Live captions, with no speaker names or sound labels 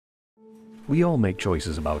We all make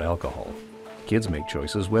choices about alcohol. Kids make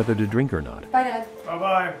choices whether to drink or not. Bye, Dad.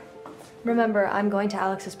 Bye-bye. Remember, I'm going to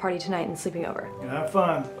Alex's party tonight and sleeping over. Have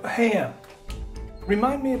fun. Hey,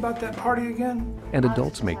 remind me about that party again? And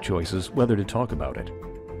adults make choices whether to talk about it.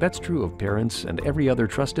 That's true of parents and every other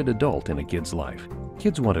trusted adult in a kid's life.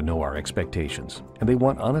 Kids want to know our expectations, and they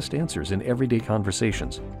want honest answers in everyday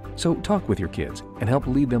conversations. So talk with your kids and help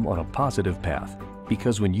lead them on a positive path.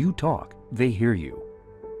 Because when you talk, they hear you.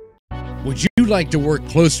 Would you like to work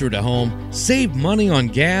closer to home, save money on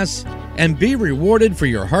gas, and be rewarded for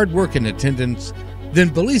your hard work and attendance?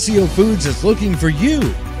 Then Bellisio Foods is looking for you.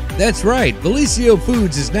 That's right, Bellisio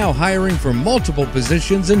Foods is now hiring for multiple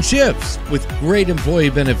positions and shifts with great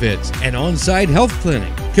employee benefits, an on-site health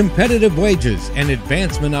clinic, competitive wages, and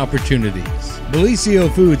advancement opportunities.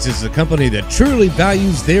 Bellisio Foods is a company that truly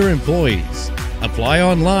values their employees. Apply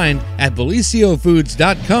online at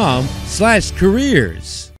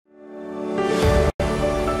belisiofoods.com/careers.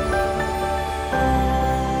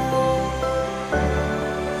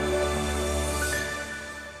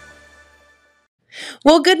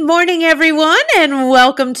 Well, good morning, everyone, and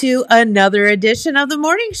welcome to another edition of the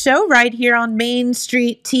morning show right here on Main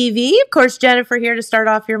Street TV. Of course, Jennifer here to start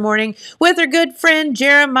off your morning with her good friend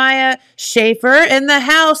Jeremiah Schaefer in the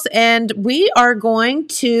house, and we are going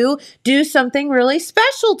to do something really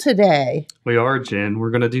special today. We are, Jen. We're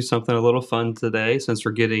going to do something a little fun today since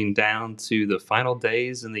we're getting down to the final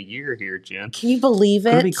days in the year here, Jen. Can you believe it?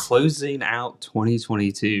 We're going to be closing out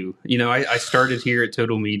 2022. You know, I started here at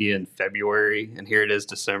Total Media in February, and here it is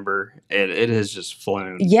December, and it has just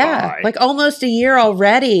flown by. Like almost a year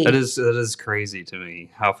already. That is crazy to me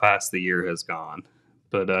how fast the year has gone.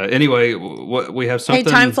 But anyway, we have something.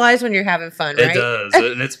 Hey, time flies when you're having fun, right? It does,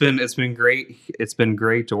 and it's been great. It's been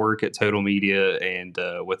great to work at Total Media and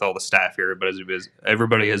with all the staff here. But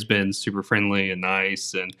everybody has been super friendly and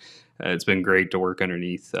nice, and it's been great to work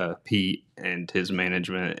underneath Pete and his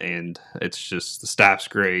management. And it's just the staff's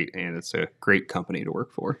great, and it's a great company to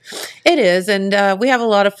work for. It is, and we have a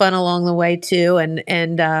lot of fun along the way too,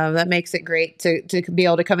 and that makes it great to be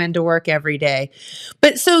able to come into work every day.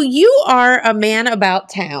 But so you are a man about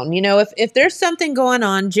town. You know, if there's something going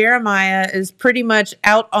on, Jeremiah is pretty much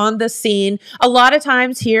out on the scene. A lot of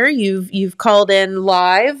times here, you've called in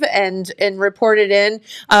live and reported in,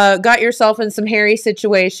 got yourself in some hairy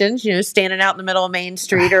situations. You know, standing out in the middle of Main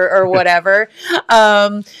Street or whatever.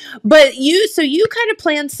 But you kind of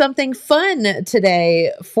planned something fun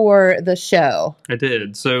today for the show. I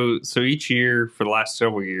did. So each year for the last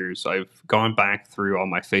several years, I've gone back through all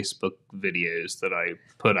my Facebook videos that I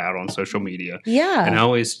put out on social media. Yeah. And I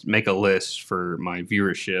always make a list for my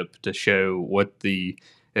viewership to show what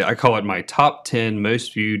I call it my top 10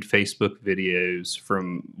 most viewed Facebook videos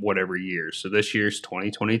from whatever year. So this year's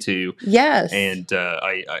 2022. Yes. And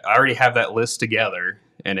I already have that list together,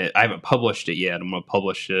 and I haven't published it yet. I'm going to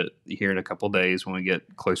publish it here in a couple days when we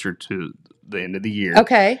get closer to the end of the year.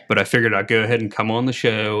 Okay. But I figured I'd go ahead and come on the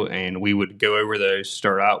show, and we would go over those,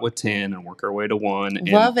 start out with 10 and work our way to 1. And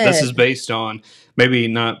Love it. This is based on maybe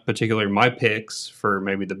not particularly my picks for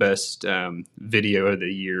maybe the best video of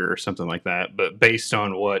the year or something like that, but based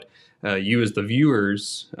on what you as the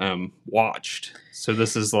viewers watched. So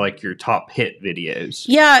this is like your top hit videos.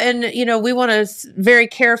 Yeah, and you know, we want to very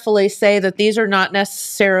carefully say that these are not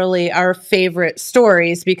necessarily our favorite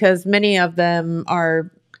stories because many of them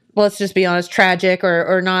are, let's just be honest, tragic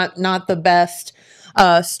or not the best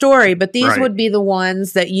story. But these would be the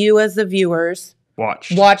ones that you as the viewers watched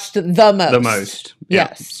the most. The most. Yeah.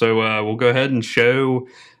 Yes. So we'll go ahead and show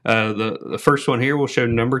the first one here. We'll show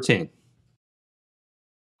number 10.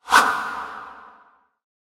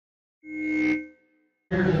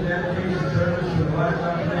 Here's the dedication service for the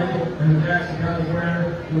Lifetime Day and the Jackson County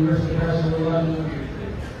Fair who wish to pass the 11.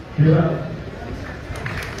 Give up.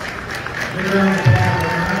 Big round of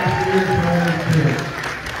applause for 90 years for all these kids.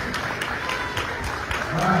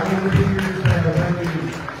 All right, we'll repeat your title.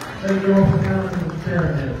 Thank you all for coming and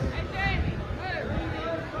sharing this.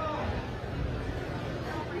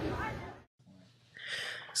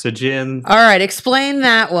 So Jen, All right, explain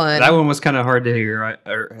that one. that one was kind of hard to hear.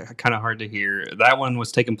 That one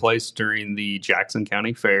was taking place during the Jackson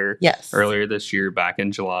County Fair. Yes. Earlier this year, back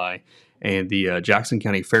in July, and the Jackson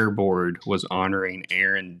County Fair Board was honoring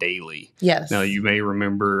Aaron Daly. Yes. Now you may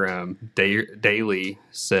remember Daly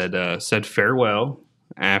said farewell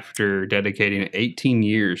after dedicating 18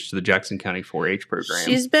 years to the Jackson County 4-H program.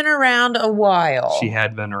 She's been around a while. She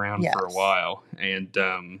had been around Yes. for a while, and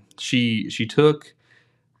she took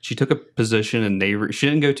She took a position in neighbor. She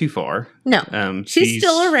didn't go too far. No, she's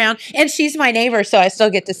still around, and she's my neighbor, so I still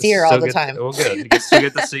get to see her all the time. Well, good. You still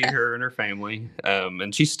get to see her and her family,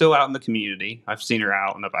 and she's still out in the community. I've seen her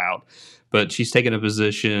out and about, but she's taken a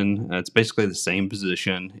position. It's basically the same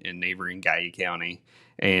position in neighboring Guy County.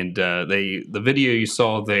 And the video you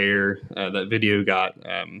saw there, that video got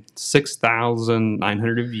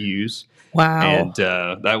 6,900 views. Wow. And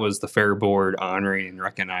that was the Fair Board honoring and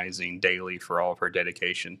recognizing Daly for all of her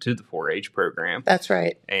dedication to the 4-H program. That's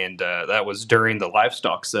right. And that was during the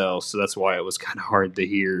livestock sale, so that's why it was kind of hard to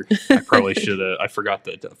hear. I probably should have. I forgot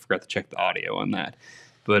to check the audio on that.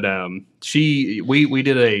 But we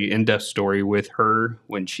did a in-depth story with her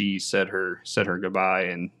when she said her goodbye,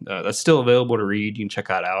 and that's still available to read. You can check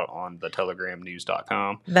that out on the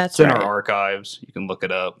telegramnews.com. That's it's in right. our archives. You can look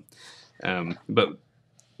it up. But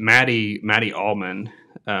Maddie Allman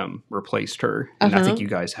replaced her, and I think you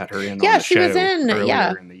guys had her in on the she show was in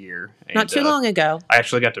earlier in the year. Not too long ago. I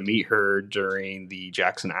actually got to meet her during the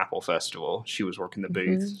Jackson Apple Festival. She was working the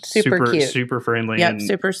booth. Super cute. Super friendly. Yep, and,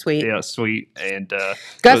 super sweet. Yeah, sweet. And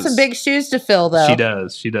got some big shoes to fill, though.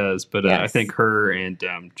 She does. But I think her and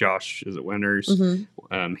Josh is at Winters.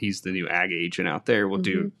 He's the new ag agent out there. Will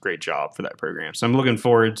do a great job for that program. So I'm looking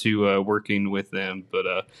forward to working with them.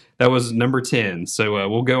 But that was number 10. So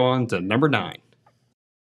we'll go on to number 9.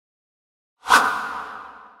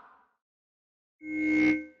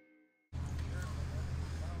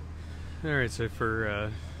 All right, so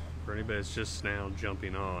for anybody that's just now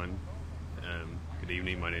jumping on, good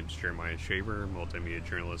evening. My name is Jeremiah Shaver, multimedia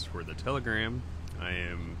journalist for The Telegram. I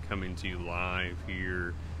am coming to you live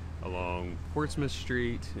here along Portsmouth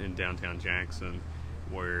Street in downtown Jackson,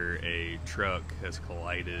 where a truck has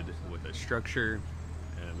collided with a structure.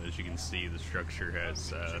 As you can see, the structure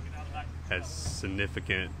has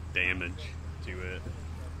significant damage to it.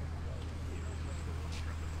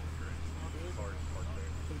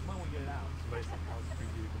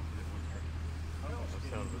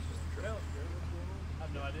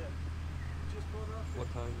 What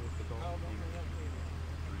time was the call?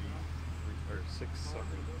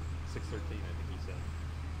 6:13, I think he said.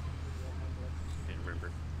 Can't remember.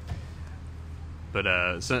 But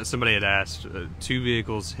somebody had asked, 2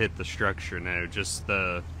 vehicles hit the structure. No, just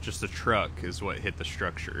the truck is what hit the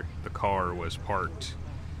structure. The car was parked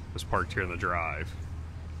here in the drive.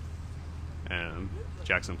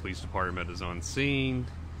 Jackson Police Department is on scene,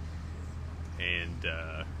 and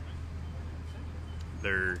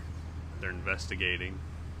they're investigating.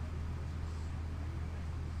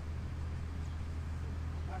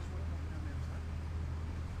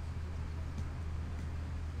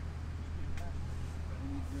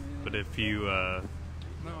 But if you no,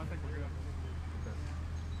 I think we're good.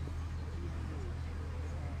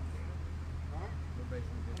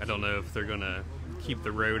 I don't know if they're gonna keep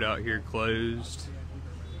the road out here closed.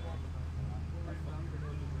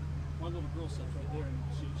 One little girl sits right there, and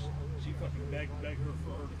she fucking begged her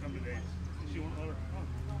for her to come today. She won't let her come.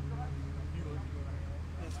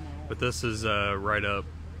 But this is right up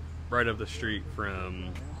the street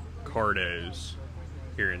from Cardo's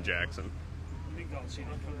here in Jackson. Thank God she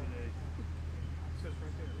didn't come today.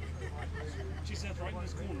 She sits right in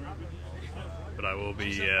this corner. But I will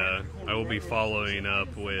be following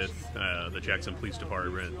up with the Jackson Police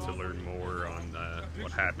Department to learn more on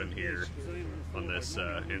what happened here on this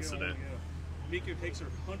incident. Miko takes her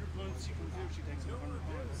 100 months. She comes here, she takes her 100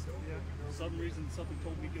 months. Yeah. For some reason, something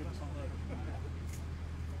told Miko to not let her.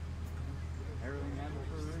 Everything happens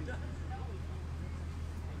for a reason.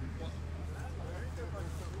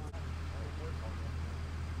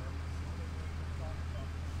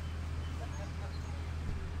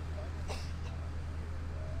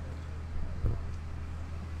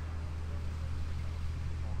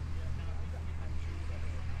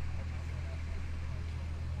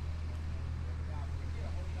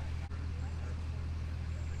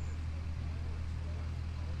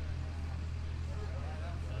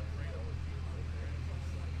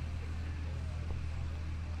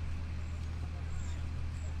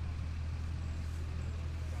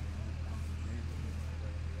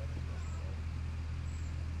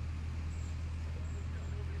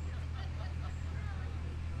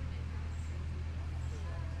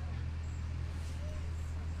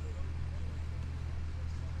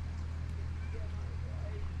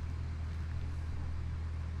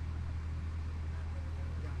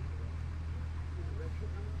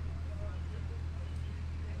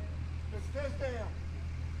 Tisdale.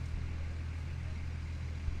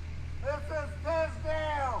 This is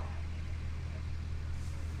Tisdale.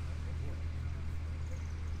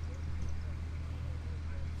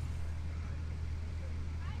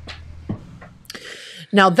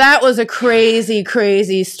 Now that was a crazy,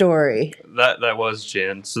 crazy story. That was,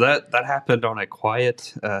 Jen. So that happened on a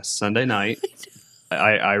quiet Sunday night.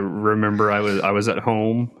 I remember I was at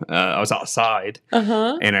home. I was outside,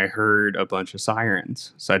 and I heard a bunch of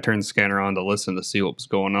sirens. So I turned the scanner on to listen to see what was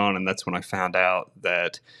going on, and that's when I found out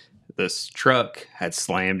that this truck had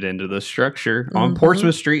slammed into the structure on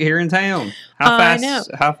Portsmouth Street here in town.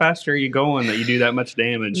 How fast are you going that you do that much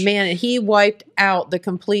damage? Man, he wiped out the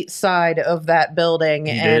complete side of that building,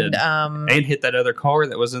 and hit that other car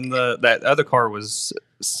that was that other car was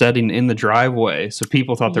sitting in the driveway, so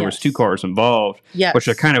people thought there was two cars involved. Yes. Which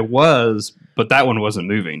there kind of was, but that one wasn't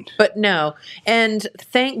moving. But no, and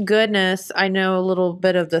thank goodness I know a little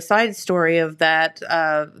bit of the side story of that.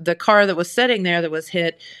 The car that was sitting there that was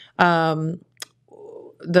hit. The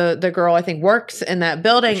girl I think works in that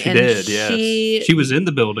building. She did, yes. She was in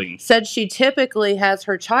the building. Said she typically has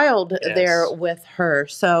her child there with her.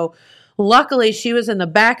 So luckily she was in the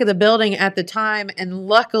back of the building at the time, and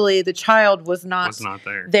luckily the child was not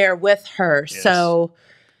there with her. Yes. So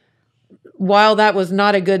while that was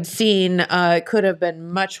not a good scene, it could have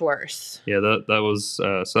been much worse. Yeah, that was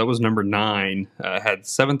so that was number 9. Had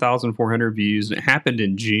 7,400 views, and it happened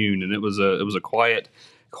in June, and it was a quiet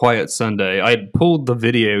Sunday. I had pulled the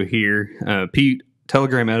video here.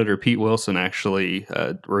 Telegram editor Pete Wilson actually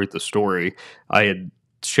wrote the story. I had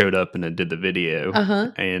showed up and did the video,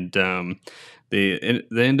 and the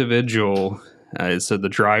individual. It said the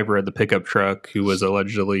driver of the pickup truck, who was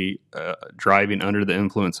allegedly driving under the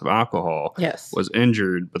influence of alcohol, was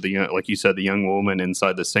injured. But like you said, the young woman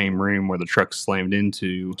inside the same room where the truck slammed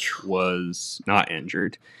into was not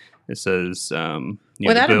injured. It says, well,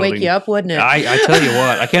 that'd wake you up, wouldn't it? I tell you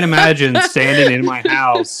what, I can't imagine standing in my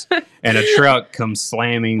house and a truck comes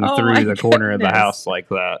slamming through the corner of the house like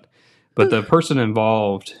that. But the person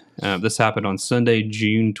involved, this happened on Sunday,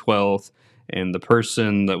 June 12th. And the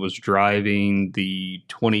person that was driving the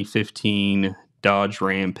 2015 Dodge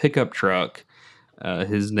Ram pickup truck,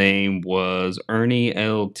 his name was Ernie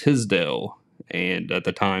L. Tisdale. And at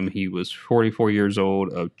the time, he was 44 years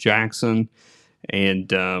old, of Jackson. And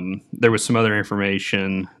there was some other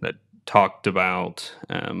information that talked about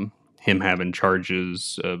him having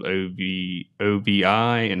charges of OVI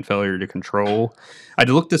and failure to control. I had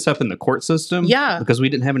to look this up in the court system, because we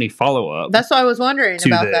didn't have any follow-up. That's why I was wondering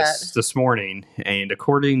about this morning. And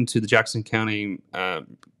according to the Jackson County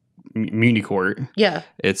Muni Court,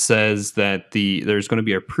 it says that there's going to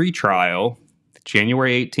be a pre-trial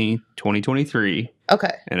January 18th, 2023.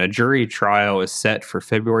 Okay. And a jury trial is set for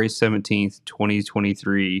February 17th,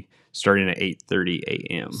 2023. Starting at 8:30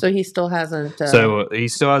 a.m. So he still hasn't. He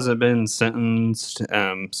still hasn't been sentenced.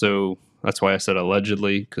 So that's why I said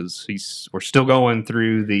allegedly, because we're still going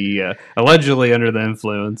through the allegedly under the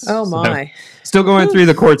influence. Oh my! So, still going through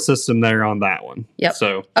the court system there on that one. Yep.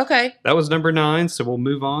 So okay, that was number 9. So we'll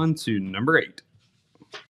move on to number 8.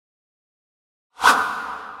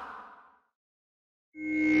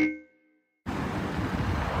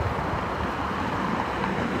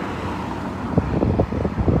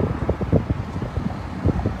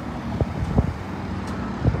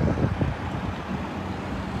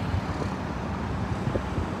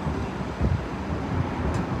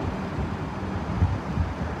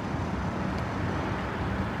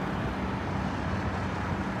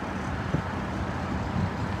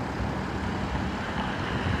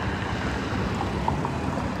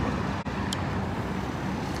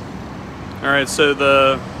 All right, so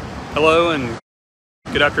hello and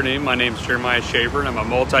good afternoon. My name is Jeremiah Shaver, and I'm a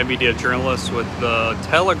multimedia journalist with the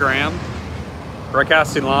Telegram.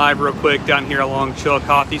 Broadcasting live real quick down here along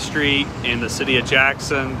Chillicothe Street in the city of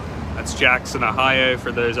Jackson. That's Jackson, Ohio,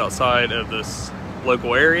 for those outside of this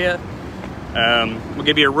local area. We'll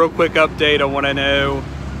give you a real quick update on what I know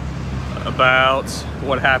about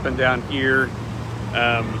what happened down here.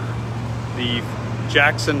 The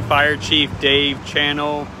Jackson Fire Chief Dave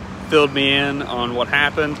Channel filled me in on what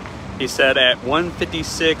happened. He said at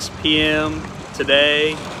 1:56 p.m.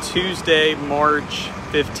 today, Tuesday, March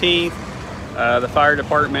 15th, the fire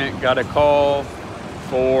department got a call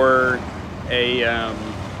for a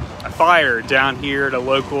fire down here at a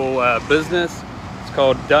local business. It's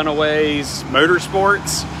called Dunaway's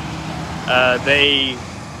Motorsports. By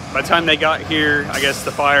the time they got here, I guess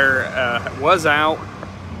the fire was out,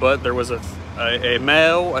 but there was a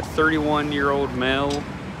male, a 31-year-old male,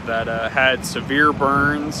 that had severe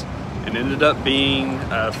burns and ended up being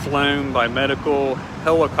flown by medical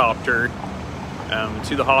helicopter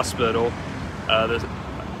to the hospital.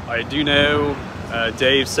 I do know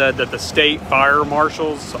Dave said that the state fire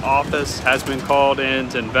marshal's office has been called in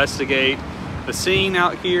to investigate the scene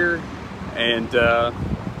out here, and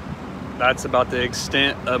that's about the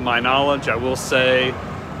extent of my knowledge. I will say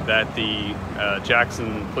that the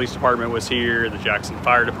Jackson Police Department was here, the Jackson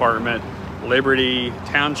Fire Department, Liberty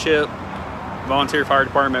Township Volunteer Fire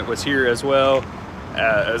Department was here as well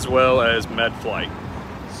as MedFlight.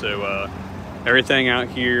 So everything out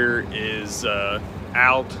here is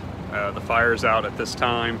out. The fire's out at this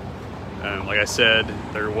time. Like I said,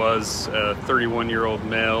 there was a 31-year-old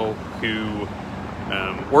male who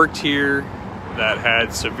worked here that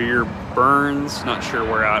had severe burns, not sure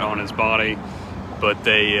where out on his body, but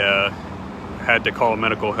they had to call a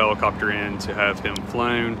medical helicopter in to have him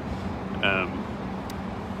flown.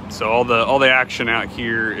 So all the action out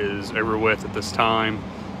here is over with at this time,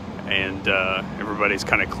 and everybody's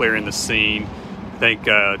kind of clearing the scene. I think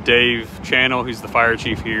Dave Channel, who's the fire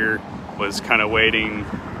chief here, was kind of waiting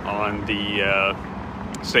on the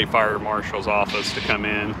State Fire Marshal's office to come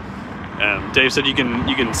in. Dave said you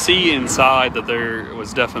can see inside that there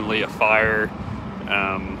was definitely a fire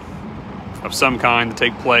of some kind to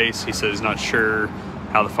take place. He says he's not sure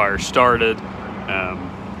how the fire started,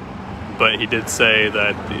 but he did say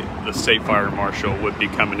that the State Fire Marshal would be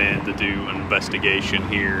coming in to do an investigation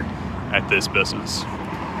here at this business.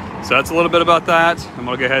 So that's a little bit about that. I'm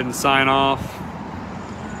gonna go ahead and sign off.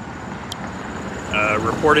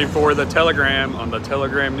 Reporting for the Telegram on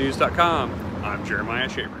theteleGramNews.com, I'm Jeremiah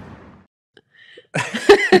Shaver.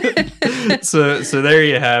 so there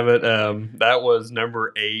you have it. That was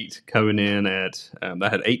number 8 coming in at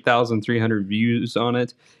that had 8,300 views on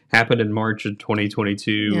it. Happened in March of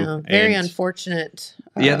 2022. Yeah, very unfortunate.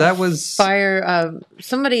 Yeah, that was fire.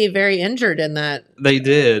 Somebody very injured in that. They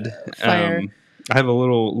did. Fire. I have a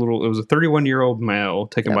little. It was a 31-year-old male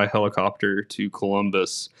taken by helicopter to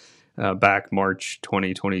Columbus back March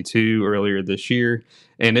 2022, earlier this year,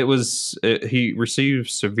 and he received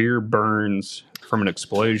severe burns from an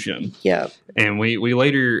explosion. Yeah. And we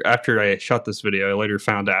later, after I shot this video, I later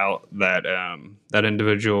found out that that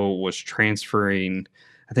individual was transferring.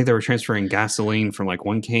 I think they were transferring gasoline from like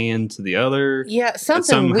one can to the other. Yeah,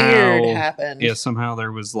 something weird happened. Yeah, somehow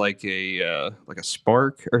there was like a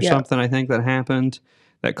spark or something. I think that happened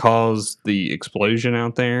that caused the explosion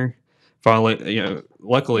out there. Finally,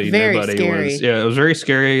 luckily very nobody scary. was. Yeah, it was very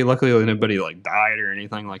scary. Luckily nobody like died or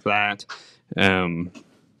anything like that.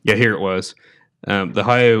 Yeah, here it was.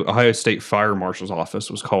 The Ohio State Fire Marshal's office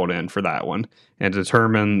was called in for that one and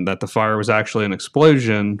determined that the fire was actually an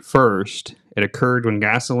explosion first. It occurred when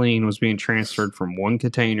gasoline was being transferred from one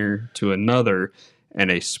container to another,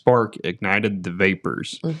 and a spark ignited the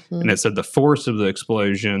vapors. And it said the force of the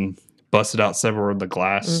explosion busted out several of the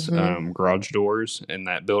glass garage doors in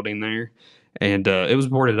that building there. And it was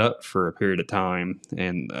boarded up for a period of time,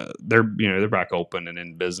 and they're back open and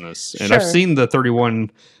in business. And I've seen the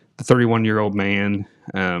 31-year-old man.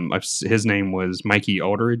 His name was Mikey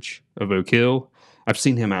Aldridge of Oak Hill. I've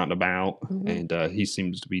seen him out and about, and he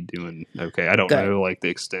seems to be doing okay. I don't know like the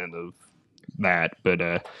extent of that,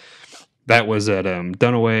 but that was at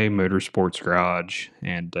Dunaway Motorsports Garage,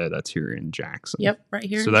 and that's here in Jackson. Yep, right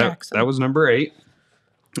here in Jackson. That was number 8,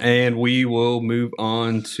 and we will move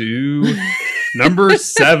on to number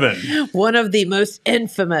 7. One of the most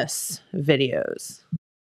infamous videos.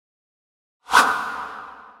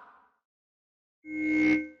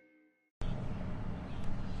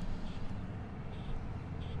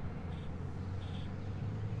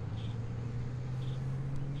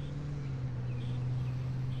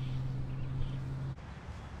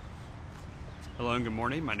 Hello and good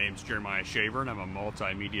morning. My name is Jeremiah Shaver, and I'm a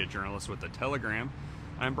multimedia journalist with the Telegram.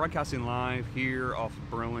 I'm broadcasting live here off of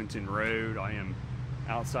Burlington Road. I am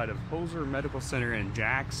outside of Holzer Medical Center in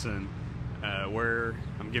Jackson, where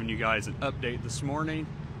I'm giving you guys an update this morning.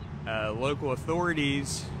 Local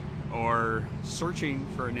authorities are searching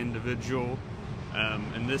for an individual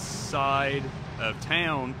in this side of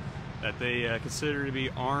town that they consider to be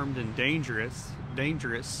armed and dangerous.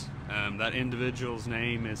 That individual's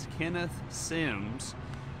name is Kenneth Sims,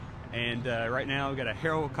 and right now we've got a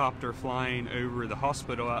helicopter flying over the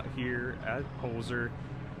hospital out here at Holzer,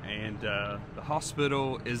 and the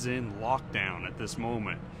hospital is in lockdown at this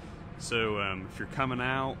moment. So if you're coming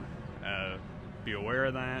out, be aware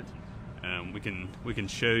of that. We can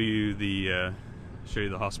show you the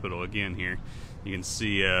hospital again here. You can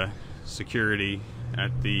see security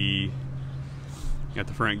at the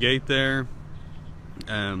front gate there.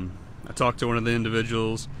 I talked to one of the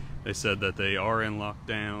individuals. They said that they are in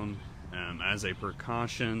lockdown as a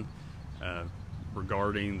precaution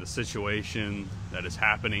regarding the situation that is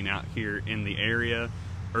happening out here in the area.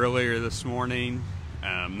 Earlier this morning,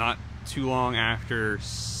 not too long after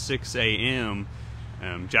 6 a.m.,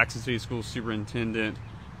 Jackson City School Superintendent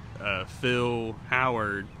Phil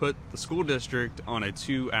Howard, put the school district on a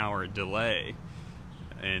 2-hour delay.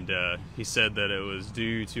 And he said that it was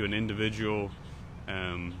due to an individual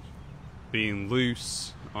being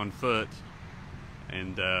loose on foot.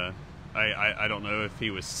 And I don't know if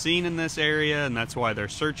he was seen in this area and that's why they're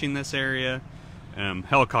searching this area.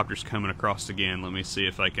 Helicopters coming across again. Let me see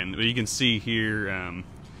if I can. You can see here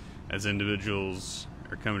as individuals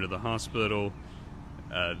are coming to the hospital.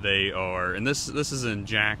 They are, and this is in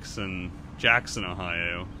Jackson,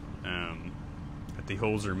 Ohio, at the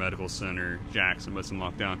Holzer Medical Center, Jackson, but it's in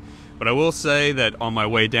lockdown. But I will say that on my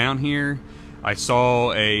way down here, I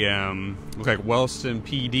saw a look like Wellston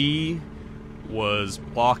PD was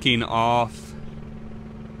blocking off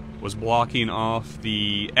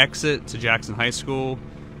the exit to Jackson High School,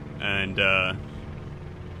 and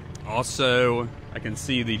also I can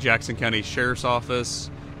see the Jackson County Sheriff's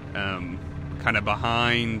Office kind of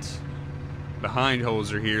behind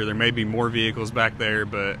Holzer here. There may be more vehicles back there,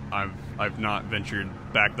 but I've not ventured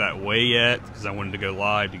back that way yet because I wanted to go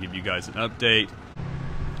live to give you guys an update.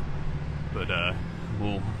 But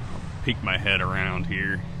we'll peek my head around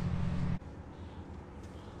here.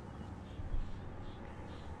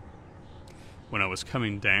 When I was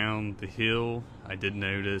coming down the hill, I did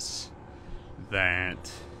notice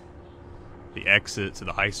that the exit to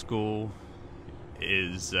the high school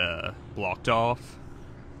is blocked off.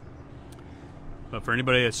 But for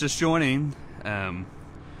anybody that's just joining,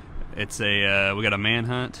 it's a we got a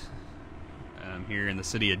manhunt here in the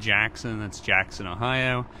city of Jackson. That's Jackson,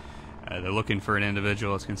 Ohio. They're looking for an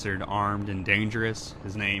individual that's considered armed and dangerous.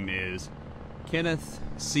 His name is Kenneth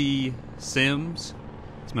C. Sims.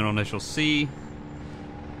 His middle initial C.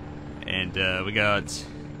 And we got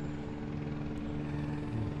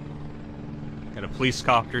a police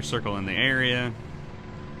copter circling the area.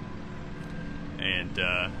 And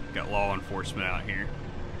got law enforcement out here.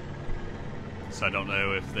 So I don't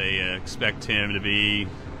know if they expect him to be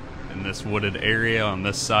in this wooded area on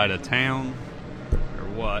this side of town or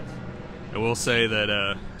what. I will say that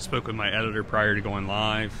I spoke with my editor prior to going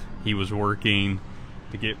live. He was working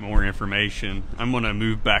to get more information. I'm going to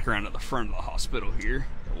move back around to the front of the hospital here,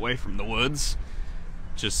 away from the woods,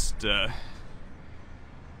 just to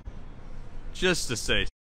stay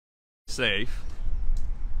safe.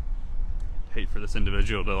 Hate for this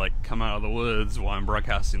individual to like come out of the woods while I'm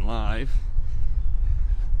broadcasting live.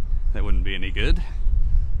 That wouldn't be any good.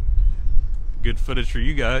 Good footage for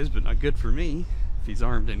you guys, but not good for me if he's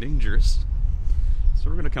armed and dangerous. So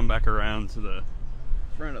we're gonna come back around to the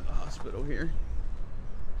front of the hospital here.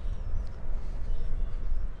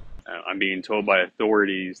 I'm being told by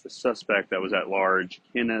authorities the suspect that was at large,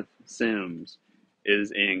 Kenneth Sims,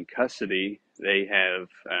 is in custody. They have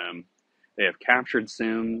captured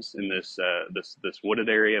Sims in this wooded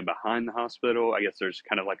area behind the hospital. I guess there's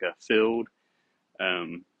kind of like a field,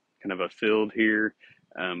 here.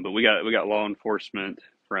 But we got law enforcement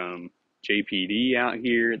from JPD out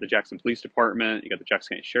here, the Jackson Police Department. You got the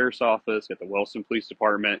Jackson County Sheriff's Office, you got the Wellston Police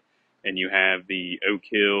Department, and you have the Oak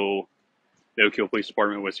Hill Police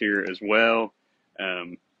Department was here as well.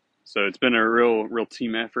 So it's been a real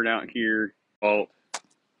team effort out here. Oh,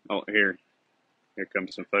 here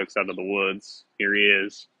comes some folks out of the woods. Here he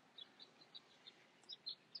is.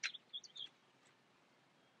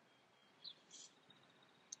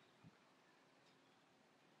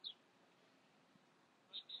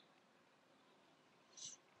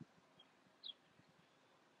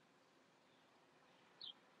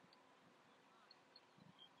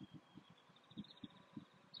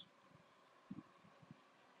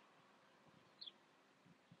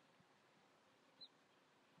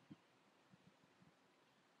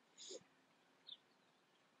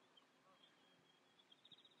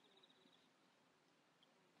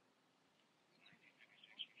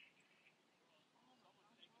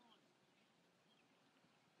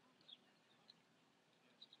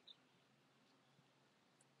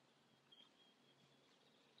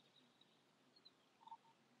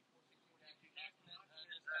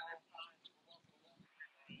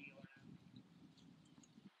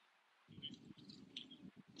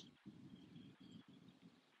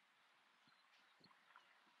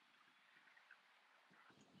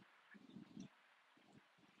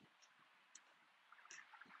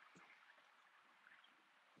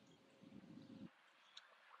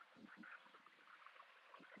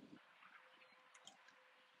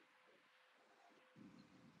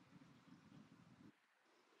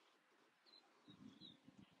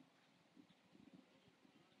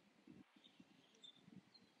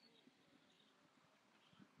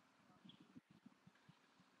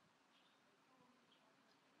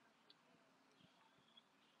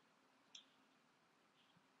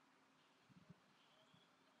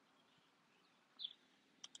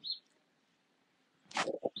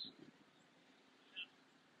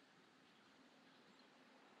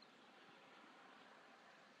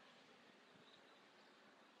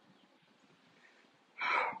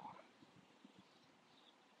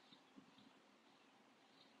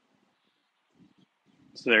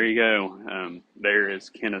 So there you go. There is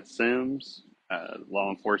Kenneth Sims. Law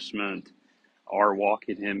enforcement are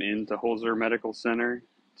walking him into Holzer Medical Center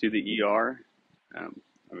to the ER.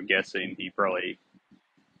 I'm guessing he probably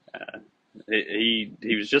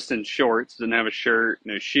he was just in shorts, didn't have a shirt,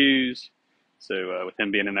 no shoes. So with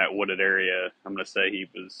him being in that wooded area, I'm gonna say he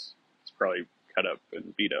was probably cut up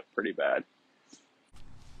and beat up pretty bad.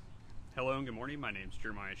 Hello and good morning. My name is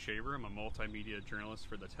Jeremiah Shaver. I'm a multimedia journalist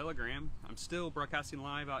for The Telegram. I'm still broadcasting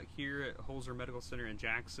live out here at Holzer Medical Center in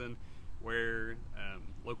Jackson, where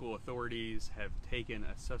local authorities have taken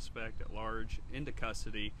a suspect at large into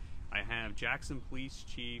custody. I have Jackson Police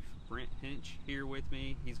Chief Brent Hinch here with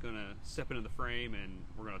me. He's going to step into the frame and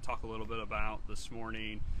we're going to talk a little bit about this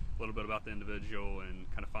morning, a little bit about the individual,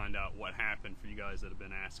 and kind of find out what happened for you guys that have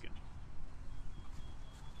been asking.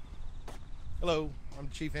 Hello, I'm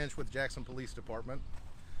Chief Hinch with Jackson Police Department.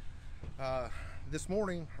 This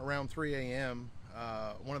morning around 3 a.m.,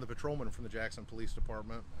 one of the patrolmen from the Jackson Police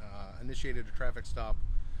Department initiated a traffic stop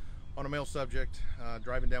on a male subject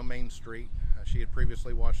driving down Main Street. She had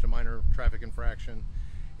previously watched a minor traffic infraction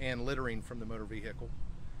and littering from the motor vehicle.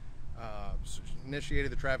 So she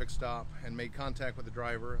initiated the traffic stop and made contact with the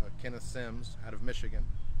driver, Kenneth Sims, out of Michigan.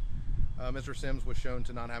 Mr. Sims was shown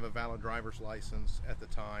to not have a valid driver's license at the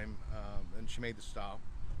time, and she made the stop.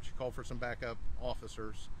 She called for some backup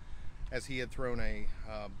officers as he had thrown a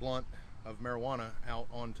blunt of marijuana out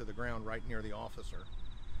onto the ground right near the officer.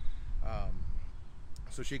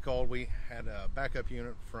 So she called. We had a backup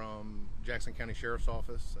unit from Jackson County Sheriff's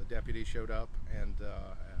Office. A deputy showed up and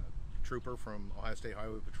a trooper from Ohio State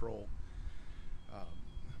Highway Patrol.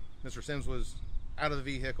 Mr. Sims was out of the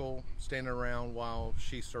vehicle, standing around while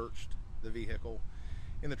she searched the vehicle.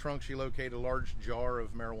 In the trunk, she located a large jar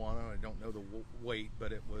of marijuana. I don't know the weight,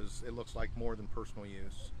 but it looks like more than personal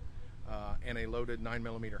use, and a loaded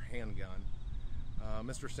 9mm handgun.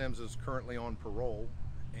 Mr. Sims is currently on parole,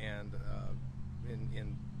 and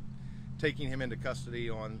in taking him into custody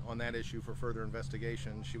on that issue for further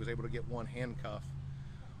investigation, she was able to get one handcuff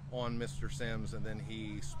on Mr. Sims, and then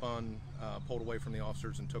he spun, pulled away from the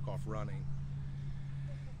officers, and took off running.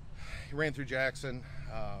 He ran through Jackson.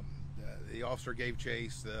 The officer gave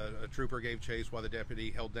chase, a trooper gave chase while the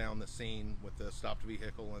deputy held down the scene with the stopped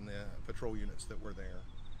vehicle and the patrol units that were there.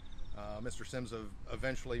 Mr. Sims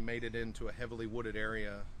eventually made it into a heavily wooded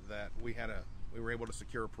area that we were able to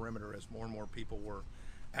secure a perimeter as more and more people were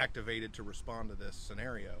activated to respond to this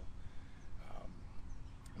scenario.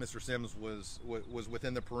 Mr. Sims was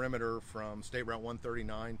within the perimeter from State Route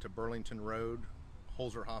 139 to Burlington Road,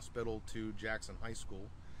 Holzer Hospital to Jackson High School,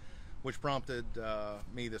 which prompted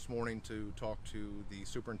me this morning to talk to the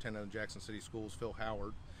superintendent of Jackson City Schools, Phil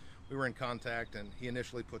Howard. We were in contact, and he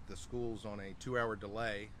initially put the schools on a 2-hour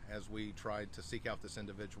delay as we tried to seek out this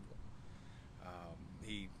individual.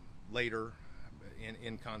 He later,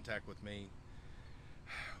 in contact with me,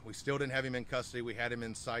 we still didn't have him in custody. We had him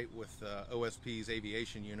in sight with OSP's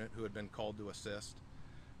aviation unit, who had been called to assist.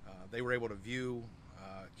 They were able to view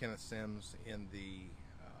Kenneth Sims in the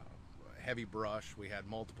heavy brush. We had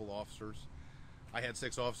multiple officers. I had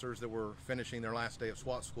 6 officers that were finishing their last day of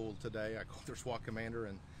SWAT school today. I called their SWAT commander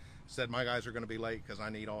and said, my guys are going to be late because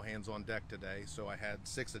I need all hands on deck today. So I had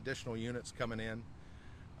 6 additional units coming in.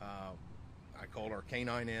 I called our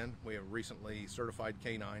K-9 in. We have recently certified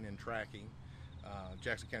K-9 in tracking.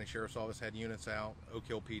 Jackson County Sheriff's Office had units out. Oak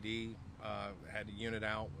Hill PD had a unit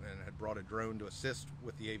out and had brought a drone to assist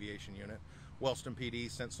with the aviation unit. Wellston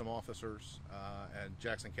PD sent some officers, and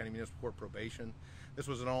Jackson County Municipal Court Probation. This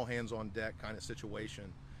was an all-hands-on-deck kind of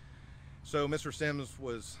situation. So Mr. Sims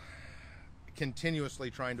was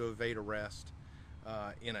continuously trying to evade arrest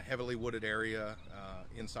in a heavily wooded area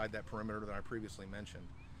inside that perimeter that I previously mentioned.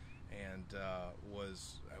 And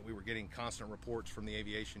we were getting constant reports from the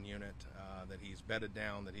aviation unit that he's bedded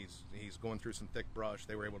down, that he's going through some thick brush.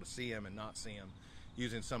 They were able to see him and not see him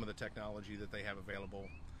using some of the technology that they have available.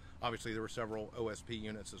 Obviously, there were several OSP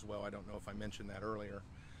units as well. I don't know if I mentioned that earlier.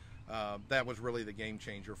 That was really the game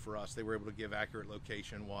changer for us. They were able to give accurate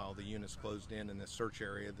location while the units closed in this search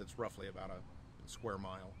area that's roughly about a square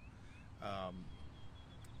mile.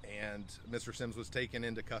 And Mr. Sims was taken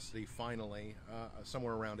into custody finally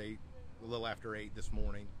somewhere around 8, a little after 8 this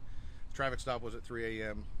morning. The traffic stop was at 3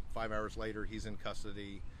 a.m. 5 hours later, he's in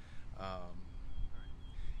custody.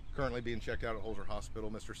 Currently being checked out at Holzer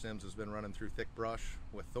Hospital. Mr. Sims has been running through thick brush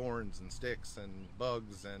with thorns and sticks and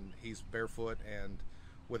bugs, and he's barefoot and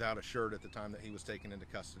without a shirt at the time that he was taken into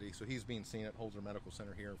custody. So he's being seen at Holzer Medical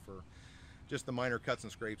Center here for just the minor cuts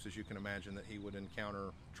and scrapes, as you can imagine, that he would encounter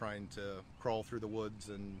trying to crawl through the woods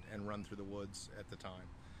and run through the woods at the time.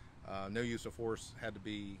 No use of force had to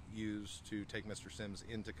be used to take Mr. Sims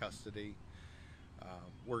into custody.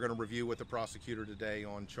 We're going to review with the prosecutor today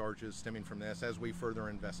on charges stemming from this as we further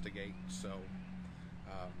investigate. So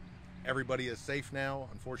everybody is safe now.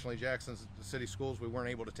 Unfortunately, Jackson's City Schools, we weren't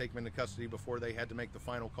able to take them into custody before they had to make the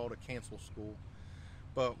final call to cancel school.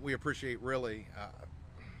 But we appreciate really,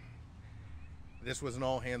 this was an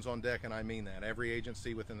all hands on deck, and I mean that. Every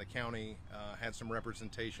agency within the county had some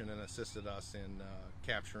representation and assisted us in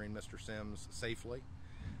capturing Mr. Sims safely.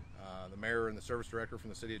 The mayor and the service director from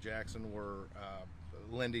the city of Jackson were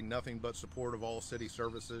lending nothing but support of all city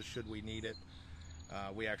services should we need it.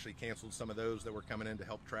 We actually canceled some of those that were coming in to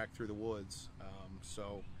help track through the woods.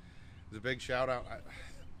 So there's a big shout out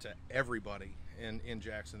to everybody in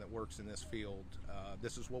Jackson that works in this field.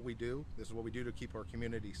 This is what we do. This is what we do to keep our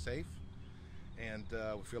community safe. And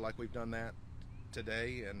we feel like we've done that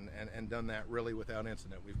today and done that really without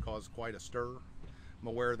incident. We've caused quite a stir. I'm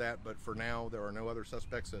aware of that, but for now there are no other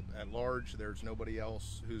suspects at large. There's nobody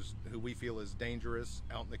else who we feel is dangerous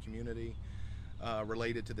out in the community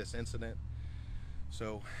related to this incident.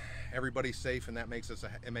 So everybody's safe, and that makes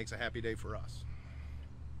it makes a happy day for us.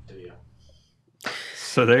 Yeah.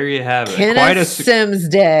 So there you have it. Kenneth Sims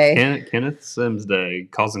Day. Kenneth Sims Day,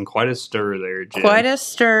 causing quite a stir there, Jim. Quite a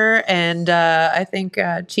stir, and I think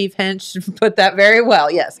Chief Hench put that very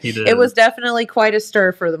well. Yes, he did. It was definitely quite a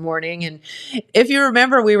stir for the morning. And if you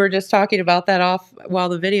remember, we were just talking about that off while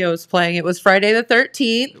the video was playing. It was Friday the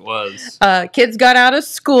 13th. It was. Kids got out of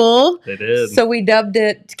school. They did. So we dubbed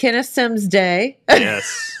it Kenneth Sims Day.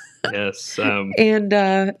 Yes. Yes. And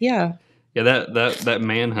yeah. Yeah, that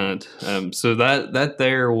manhunt. So that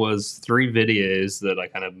there was 3 videos that I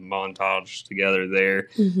kind of montaged together there.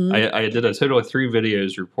 Mm-hmm. I did a total of 3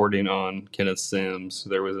 videos reporting on Kenneth Sims.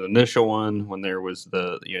 There was an initial one when there was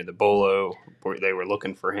the bolo where they were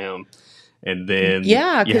looking for him. And then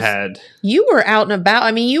you were out and about.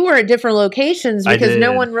 I mean, you were at different locations because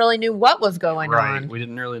no one really knew what was going on. We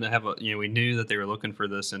didn't really have we knew that they were looking for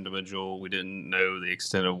this individual. We didn't know the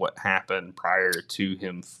extent of what happened prior to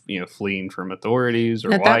him, fleeing from authorities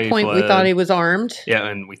or at that point we thought he was armed. Yeah,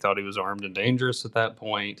 and we thought he was armed and dangerous at that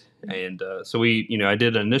point. And so we, I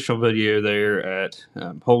did an initial video there at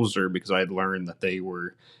Holzer because I had learned that they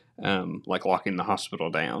were like locking the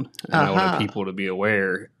hospital down. And I wanted people to be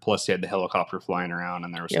aware. Plus, he had the helicopter flying around,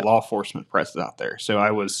 and there was law enforcement presence out there. So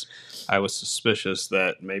I was suspicious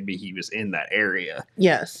that maybe he was in that area.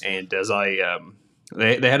 Yes. And as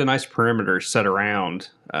they had a nice perimeter set around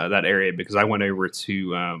that area because I went over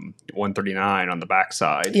to 139 on the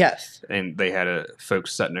backside. Yes. And they had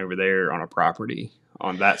folks sitting over there on a property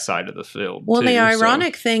on that side of the field. Well, the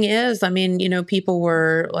ironic thing is, I mean, people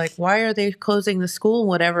were like, why are they closing the school?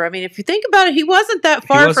 Whatever. I mean, if you think about it, he wasn't that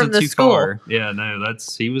far from the school. Far. Yeah, no,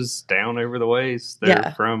 he was down over the ways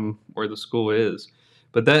there from where the school is.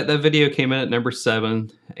 But that video came in at number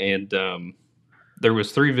 7, and there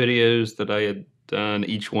was 3 videos that I had done.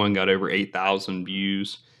 Each one got over 8,000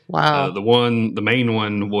 views. Wow. The main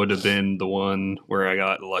one would have been the one where I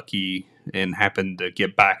got lucky and happened to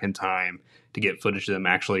get back in time to get footage of them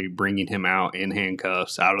actually bringing him out in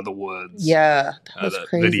handcuffs out of the woods. Yeah, that was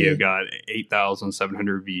crazy. Video got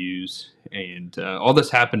 8,700 views, and all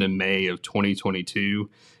this happened in May of 2022.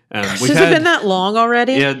 Has it been that long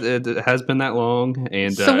already? Yeah, it has been that long.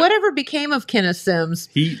 And so whatever became of Kenneth Sims?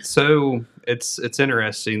 So it's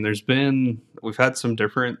interesting. We've had some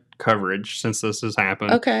different coverage since this has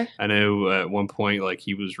happened. Okay. I know at one point, like,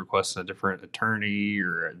 he was requesting a different attorney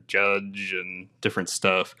or a judge and different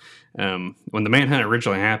stuff. When the manhunt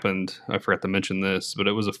originally happened, I forgot to mention this, but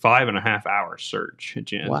it was a 5.5-hour search,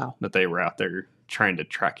 Jen, that they were out there trying to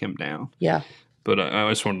track him down. Yeah. But I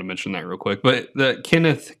just wanted to mention that real quick. But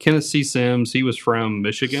Kenneth C. Sims, he was from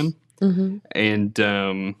Michigan,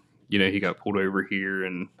 and he got pulled over here,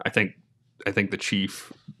 and I think the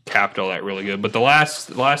chief capped all that really good. But the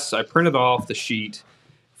last I printed off the sheet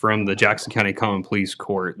from the Jackson County Common Pleas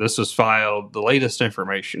Court. This was filed, the latest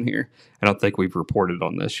information here. I don't think we've reported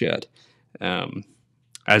on this yet.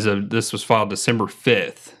 This was filed December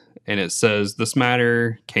 5th. And it says this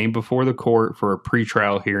matter came before the court for a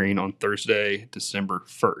pretrial hearing on Thursday, December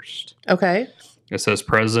 1st. Okay. It says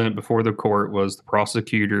present before the court was the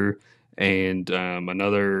prosecutor and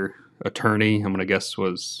another attorney. I'm going to guess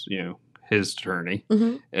was, his attorney.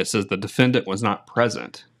 Mm-hmm. It says the defendant was not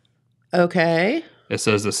present. Okay. It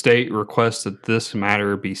says the state requests that this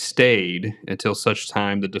matter be stayed until such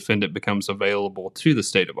time the defendant becomes available to the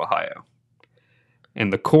state of Ohio.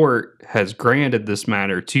 And the court has granted this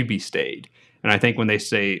matter to be stayed. And I think when they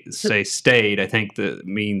say stayed, I think that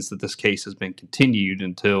means that this case has been continued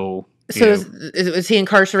until So is he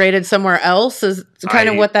incarcerated somewhere else? Is kind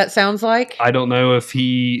of what that sounds like? I don't know if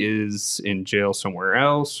he is in jail somewhere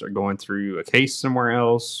else or going through a case somewhere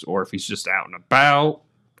else, or if he's just out and about.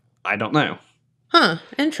 I don't know. Huh.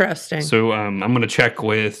 Interesting. So I'm going to check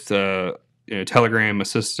with Telegram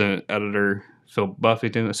assistant editor Philip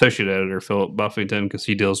Buffington, associate editor Philip Buffington, because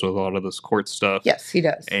he deals with a lot of this court stuff. Yes, he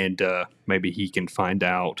does. And maybe he can find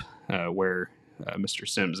out where Mr.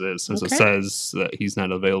 Sims is, since it says that he's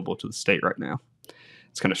not available to the state right now.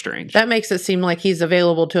 It's kind of strange. That makes it seem like he's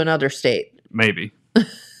available to another state. Maybe.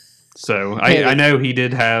 So I know he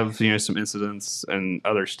did have some incidents in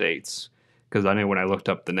other states, because I know when I looked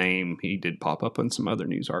up the name, he did pop up on some other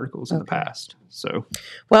news articles in the past. So,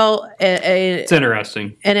 well, it's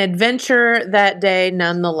interesting. An adventure that day,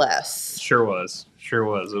 nonetheless. Sure was. It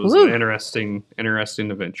was an interesting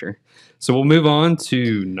adventure. So we'll move on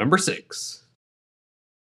to number 6.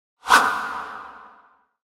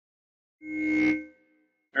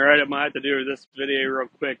 All right, I'm going to have to do this video real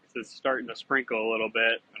quick because it's starting to sprinkle a little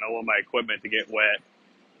bit, and I want my equipment to get wet.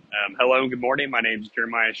 Hello and good morning. My name is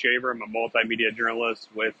Jeremiah Shaver. I'm a multimedia journalist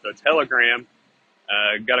with the Telegram.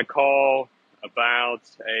 Got a call about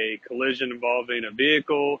a collision involving a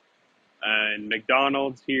vehicle in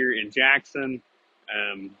McDonald's here in Jackson.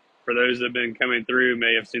 For those that have been coming through,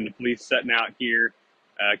 may have seen the police setting out here.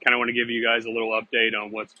 Kind of want to give you guys a little update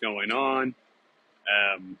on what's going on.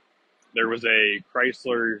 There was a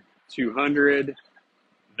Chrysler 200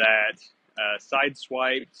 that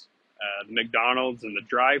sideswiped the McDonald's and the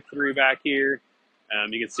drive-through back here.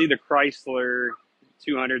 You can see the Chrysler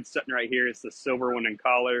 200 sitting right here. It's the silver one in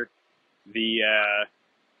color. The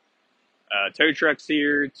tow truck's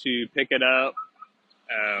here to pick it up.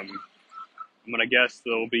 I'm going to guess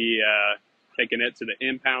they'll be taking it to the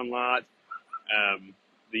impound lot.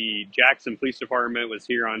 The Jackson Police Department was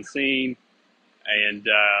here on scene, and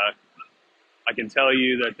I can tell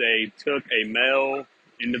you that they took a male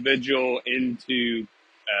individual into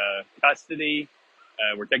custody.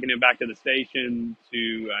 We're taking him back to the station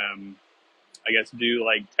to, I guess, do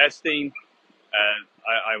like testing.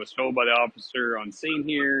 I was told by the officer on scene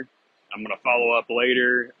here, I'm going to follow up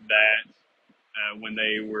later, that when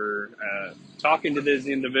they were talking to these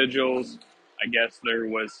individuals, I guess there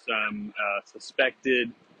was some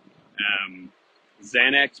suspected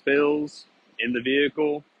Xanax pills in the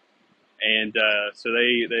vehicle. And so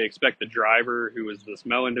they expect the driver, who was this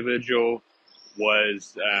male individual,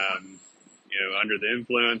 was under the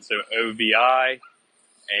influence of OVI,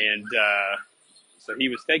 and so he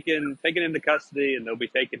was taken into custody, and they'll be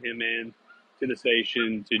taking him in to the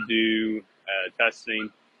station to do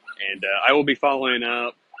testing. And I will be following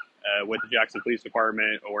up with the Jackson Police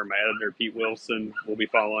Department, or my editor Pete Wilson will be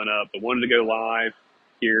following up. I wanted to go live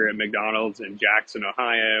here at McDonald's in Jackson,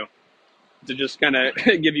 Ohio, to just kind of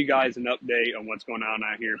give you guys an update on what's going on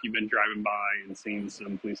out here. If you've been driving by and seen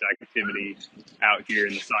some police activity out here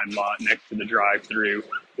in the side lot next to the drive-through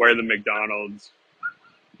where the McDonald's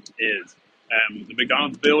is. The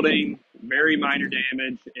McDonald's building, very minor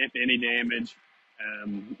damage, if any damage.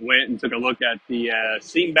 Went and took a look at the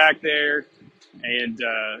scene back there, and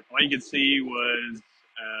all you could see was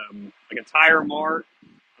like a tire mark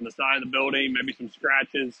on the side of the building, maybe some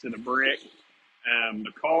scratches to the brick.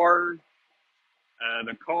 The car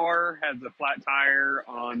has a flat tire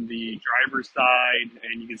on the driver's side,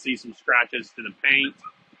 and you can see some scratches to the paint.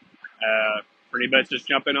 For anybody just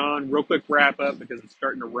jumping on, real quick wrap up, because it's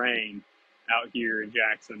starting to rain out here in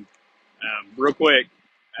Jackson. Real quick,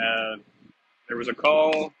 there was a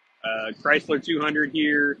call. Chrysler 200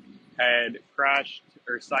 here had crashed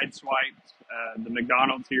or sideswiped the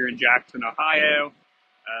McDonald's here in Jackson, Ohio.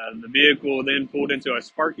 The vehicle then pulled into a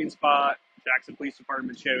parking spot. Jackson Police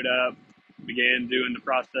Department showed up, began doing the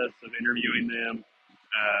process of interviewing them.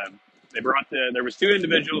 There was 2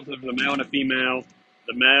 individuals, there was a male and a female.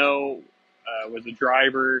 The male was the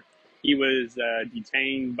driver. He was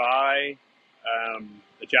detained by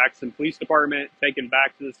the Jackson Police Department, taken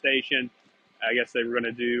back to the station. I guess they were going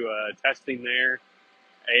to do testing there.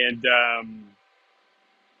 And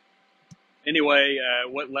anyway,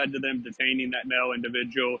 what led to them detaining that male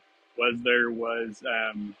individual was there was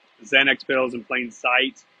Xanax pills in plain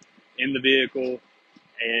sight in the vehicle,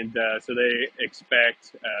 and so they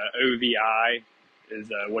expect OVI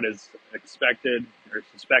is what is expected or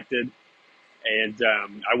suspected, and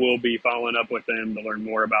I will be following up with them to learn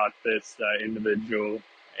more about this individual,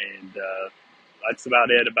 and that's about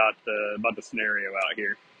it about the scenario out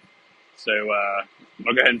here. So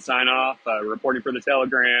I'll go ahead and sign off. Reporting for the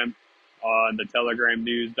Telegram on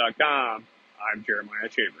theteleGramNews.com, I'm Jeremiah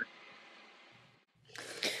Shaver.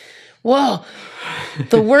 Well,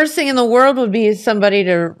 the worst thing in the world would be somebody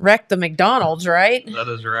to wreck the McDonald's, right? That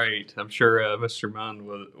is right. I'm sure Mr. Munn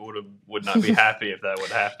would not be happy if that would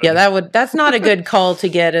happen. Yeah, that's not a good call to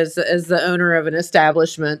get as the owner of an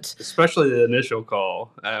establishment. Especially the initial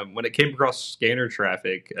call. When it came across scanner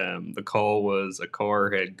traffic, the call was a car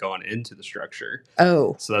had gone into the structure.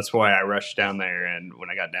 Oh. So that's why I rushed down there, and when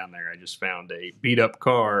I got down there, I just found a beat-up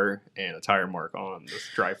car and a tire mark on this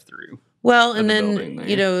drive-through. Well, and then,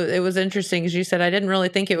 it was interesting because you said I didn't really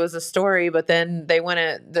think it was a story, but then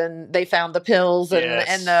then they found the pills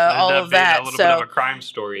and all of that. A little bit of a crime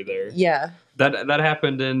story there. Yeah. That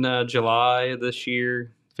happened in July this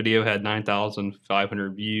year. Video had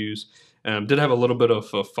 9,500 views. Did have a little bit of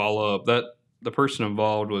a follow-up. The person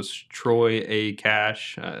involved was Troy A.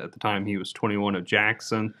 Cash. At the time, he was 21 of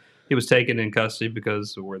Jackson. He was taken in custody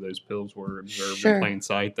because of where those pills were observed in plain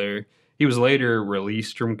sight there. He was later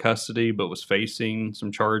released from custody, but was facing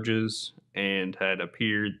some charges and had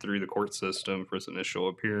appeared through the court system for his initial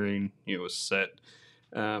appearing. He was set,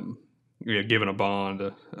 given a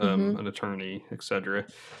bond, an attorney, etc.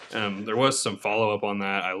 There was some follow-up on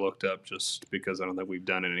that. I looked up just because I don't think we've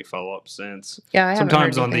done any follow-up since. Yeah, I haven't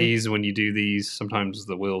sometimes heard on anything. these, when you do these, sometimes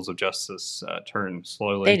the wheels of justice turn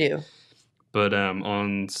slowly. They do. But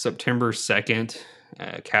on September 2nd,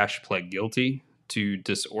 Cash pled guilty to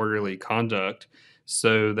disorderly conduct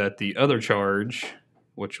so that the other charge,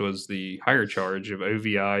 which was the higher charge of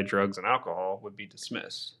OVI, drugs, and alcohol, would be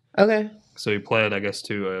dismissed. Okay. So he pled, I guess,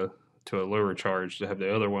 to a lower charge to have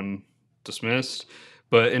the other one dismissed.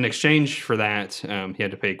 But in exchange for that, he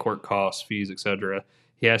had to pay court costs, fees, etc.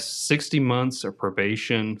 He has 60 months of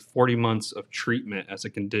probation, 40 months of treatment as a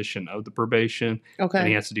condition of the probation. Okay. And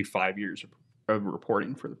he has to do 5 years of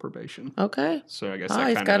reporting for the probation. Okay. So I guess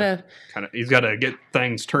he's got to get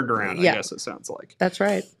things turned around. I guess it sounds like. That's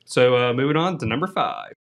right. So moving on to number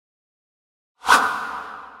 5.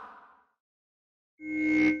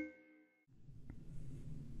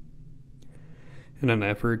 In an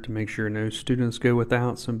effort to make sure no students go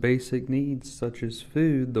without some basic needs such as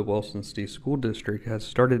food, the Wilson City School District has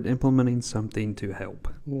started implementing something to help.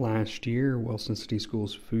 Last year, Wilson City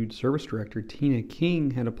Schools Food Service Director Tina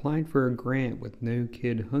King had applied for a grant with No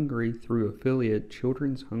Kid Hungry through affiliate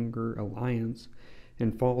Children's Hunger Alliance.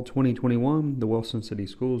 In fall 2021, the Wilson City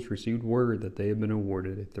Schools received word that they had been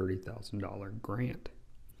awarded a $30,000 grant.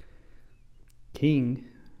 King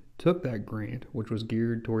took that grant, which was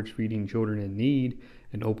geared towards feeding children in need,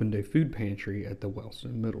 and opened a food pantry at the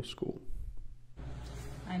Wellston Middle School.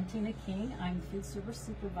 I'm Tina King. I'm food service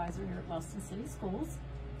supervisor here at Wellston City Schools.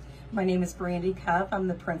 My name is Brandy Cuff. I'm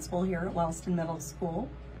the principal here at Wellston Middle School.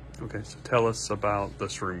 Okay, so tell us about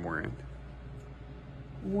this room we're in.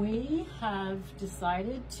 We have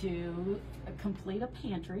decided to complete a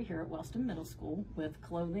pantry here at Wellston Middle School with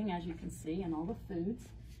clothing, as you can see, and all the foods.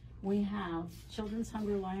 We have Children's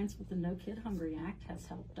Hunger Alliance with the No Kid Hungry Act has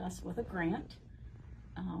helped us with a grant.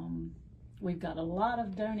 We've got a lot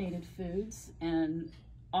of donated foods, and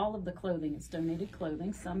all of the clothing is donated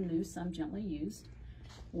clothing, some new, some gently used.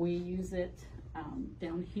 We use it,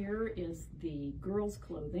 down here is the girls'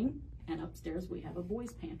 clothing, and upstairs we have a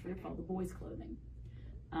boys' pantry for all the boys' clothing.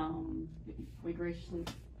 We graciously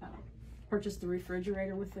purchased the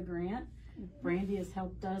refrigerator with the grant. Brandy has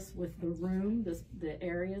helped us with the room, the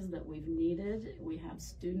areas that we've needed. We have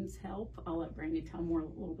students help. I'll let Brandy tell more a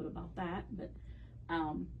little bit about that, but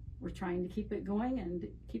we're trying to keep it going and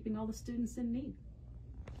keeping all the students in need.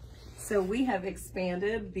 So we have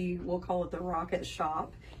expanded we'll call it the Rocket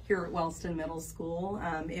Shop here at Wellston Middle School.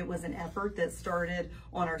 It was an effort that started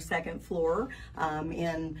on our second floor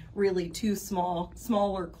in really two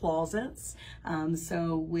smaller closets.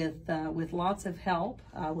 So with lots of help,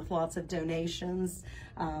 with lots of donations,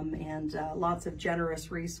 and lots of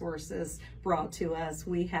generous resources brought to us,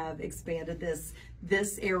 we have expanded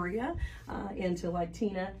this area into, like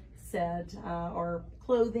Tina said, our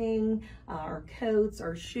clothing, our coats,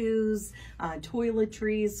 our shoes,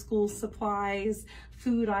 toiletries, school supplies,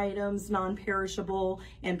 food items, non-perishable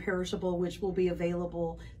and perishable, which will be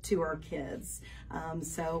available to our kids.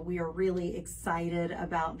 So we are really excited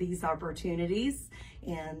about these opportunities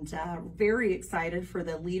and very excited for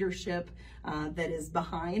the leadership that is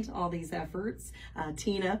behind all these efforts.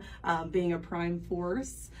 Tina being a prime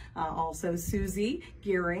force, also Susie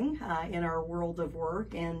Gearing in our world of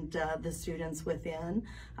work, and the students within.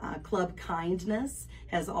 Club Kindness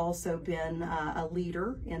has also been a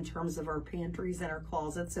leader in terms of our pantries and our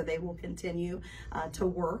closets, so they will continue to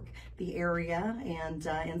work the area, and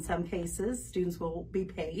in some cases students will be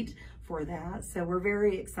paid for that. So we're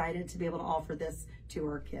very excited to be able to offer this to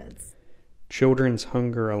our kids. Children's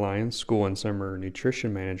Hunger Alliance School and Summer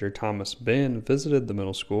Nutrition Manager Thomas Ben visited the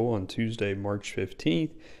middle school on Tuesday, March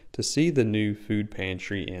 15th to see the new food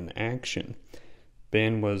pantry in action.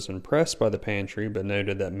 Ben was impressed by the pantry, but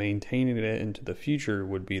noted that maintaining it into the future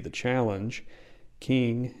would be the challenge.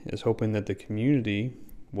 King is hoping that the community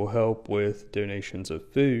will help with donations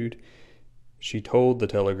of food. She told the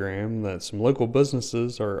Telegram that some local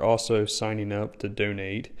businesses are also signing up to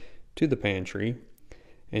donate to the pantry,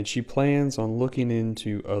 and she plans on looking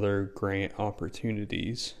into other grant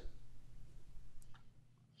opportunities.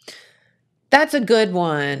 That's a good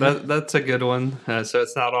one. That's a good one. So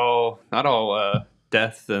it's not all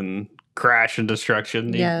death and crash and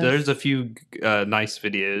destruction. Yes. There's a few nice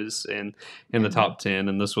videos in the top 10,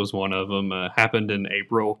 and this was one of them. Happened in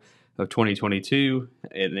April of 2022,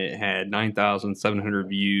 and it had 9,700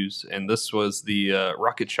 views. And this was the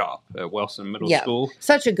Rocket Shop at Wellston Middle School.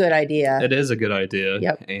 Such a good idea. It is a good idea.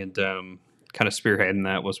 Yep. And kind of spearheading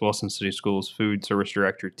that was Wellston City Schools Food Service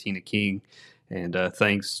Director Tina King. And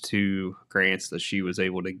thanks to grants that she was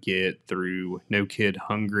able to get through No Kid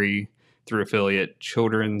Hungry, through affiliate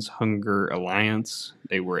Children's Hunger Alliance,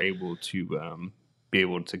 they were able to be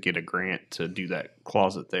able to get a grant to do that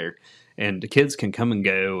closet there. And the kids can come and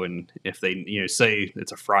go, and if they, say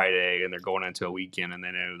it's a Friday and they're going into a weekend and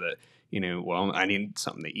they know that, well, I need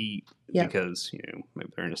something to eat because,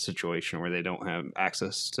 maybe they're in a situation where they don't have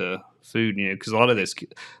access to food, because a lot of this,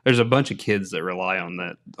 there's a bunch of kids that rely on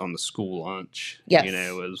the school lunch,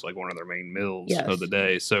 as like one of their main meals of the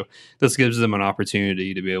day. So this gives them an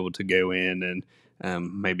opportunity to be able to go in and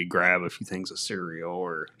maybe grab a few things of cereal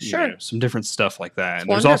or some different stuff like that. And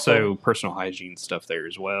there's also personal hygiene stuff there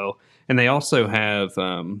as well. And they also have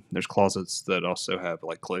there's closets that also have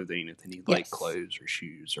like clothing if they need like clothes or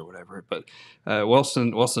shoes or whatever. But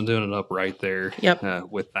Wellston doing it up right there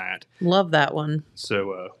with that. Love that one.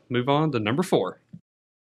 So move on to number 4.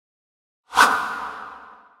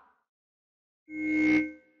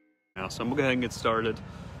 Now, so I'm going to go ahead and get started.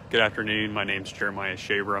 Good afternoon. My name's Jeremiah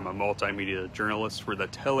Shaver. I'm a multimedia journalist for The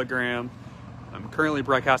Telegram. I'm currently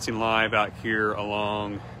broadcasting live out here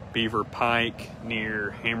along Beaver Pike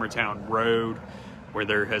near Hammertown Road, where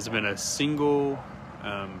there has been a single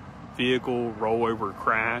vehicle rollover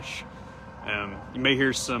crash. You may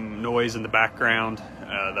hear some noise in the background.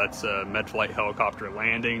 That's a Medflight helicopter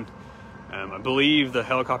landing. I believe the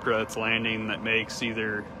helicopter that's landing that makes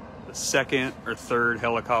either the second or third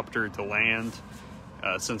helicopter to land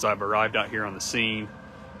since I've arrived out here on the scene.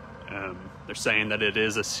 They're saying that it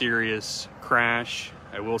is a serious crash.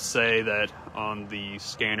 I will say that on the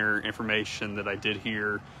scanner information that I did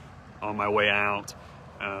hear on my way out,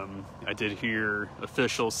 I did hear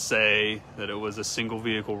officials say that it was a single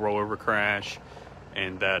vehicle rollover crash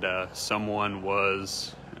and that someone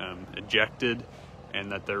was ejected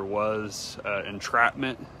and that there was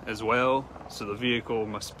entrapment as well. So the vehicle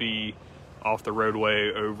must be off the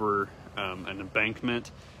roadway over an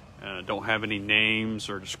embankment. Don't have any names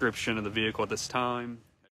or description of the vehicle at this time.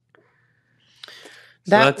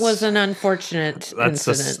 That was an unfortunate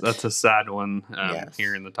incident. That's a sad one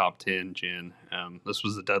here in the top 10, Jen. This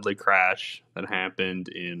was a deadly crash that happened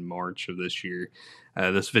in March of this year.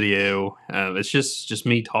 This video, it's just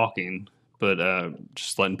me talking, but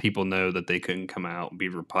just letting people know that they couldn't come out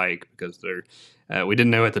Beaver Pike because we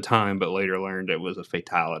didn't know at the time, but later learned it was a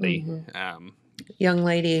fatality. Mm-hmm. Young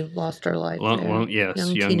lady lost her life. Yes,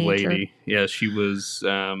 young lady. Yeah, she was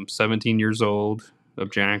 17 years old of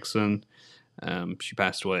Jackson. She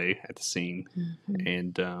passed away at the scene. Mm-hmm.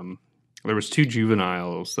 And there was 2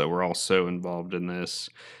 juveniles that were also involved in this.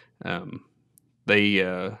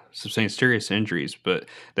 They sustained serious injuries, but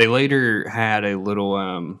they later had a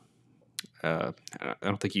little I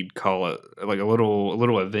don't think you'd call it like a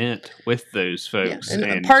little event with those folks. Yeah.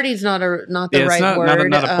 And party's not the right word.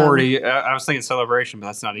 Not a party. I was thinking celebration, but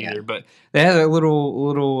that's not either. Yeah. But they had a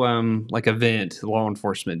little like event law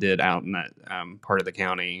enforcement did out in that part of the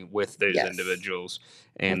county with those individuals,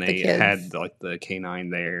 and they had like the K9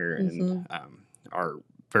 there, and our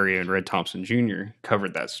very own Red Thompson Jr.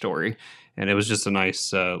 covered that story, and it was just a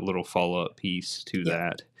nice little follow up piece to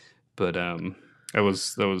that. But that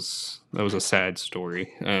was a sad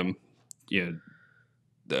story.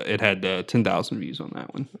 It had 10,000 views on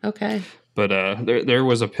that one. Okay. But there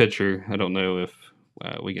was a picture. I don't know if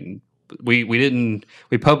we can.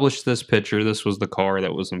 We published this picture. This was the car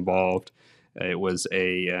that was involved. It was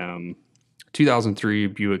a 2003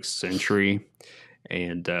 Buick Century,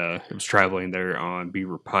 and it was traveling there on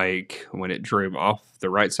Beaver Pike when it drove off the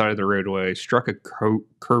right side of the roadway, struck a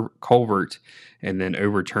culvert, and then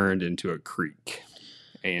overturned into a creek.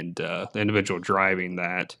 And the individual driving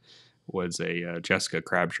that was a Jessica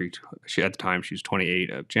Crabtree. At the time, she was 28,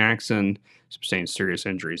 of Jackson, sustained serious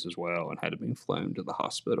injuries as well and had to be flown to the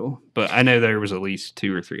hospital. But I know there was at least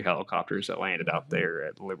 2 or 3 helicopters that landed out there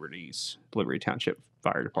at Liberty Township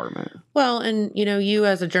Fire Department. Well, and you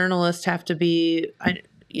as a journalist have to be,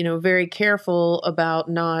 very careful about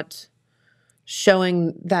not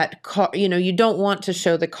showing that car. You don't want to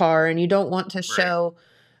show the car, and you don't want to show,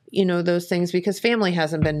 those things, because family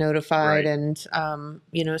hasn't been notified. Right. And,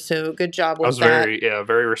 so good job with that. I was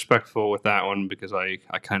very respectful with that one, because I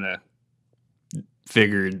kind of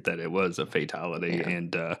figured that it was a fatality,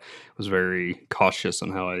 and was very cautious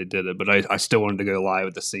on how I did it. But I still wanted to go live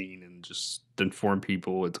at the scene and just inform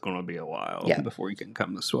people it's going to be a while before you can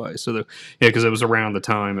come this way. So, because it was around the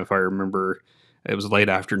time, if I remember, it was late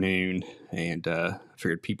afternoon, and I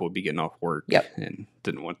figured people would be getting off work and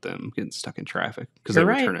didn't want them getting stuck in traffic, because they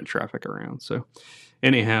were turning traffic around. So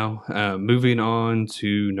anyhow, moving on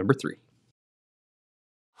to number 3.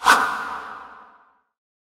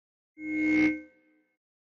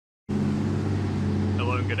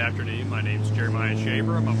 Hello and good afternoon. My name is Jeremiah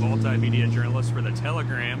Shaver. I'm a multimedia journalist for The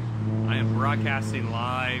Telegram. I am broadcasting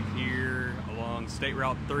live here along State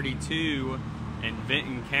Route 32 in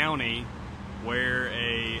Benton County, where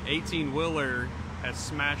a 18-wheeler has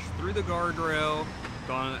smashed through the guardrail,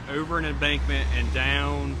 gone over an embankment and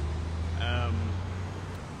down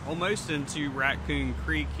almost into Raccoon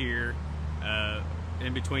Creek here,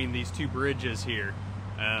 in between these 2 bridges here.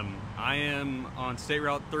 I am on State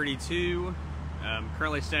Route 32,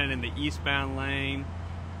 currently standing in the eastbound lane.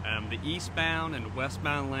 The eastbound and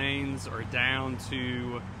westbound lanes are down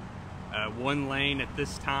to 1 lane at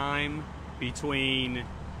this time between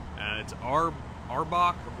it's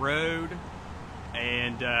Arbach Road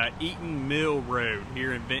and Eaton Mill Road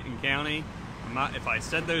here in Benton County. If I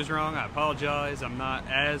said those wrong, I apologize. I'm not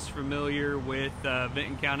as familiar with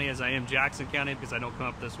Benton County as I am Jackson County, because I don't come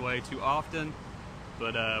up this way too often.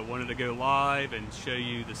 But wanted to go live and show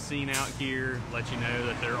you the scene out here, let you know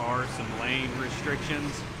that there are some lane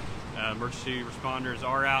restrictions. Emergency responders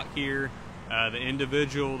are out here. The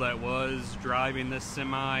individual that was driving this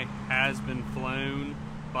semi has been flown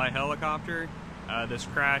by helicopter. This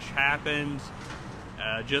crash happened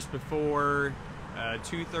just before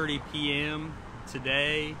 2:30 p.m.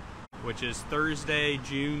 today, which is Thursday,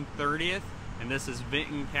 June 30th, and this is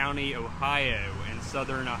Benton County, Ohio. In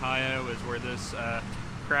southern Ohio is where this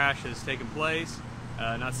crash has taken place.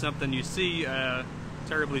 Not something you see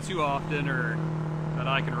terribly too often, or that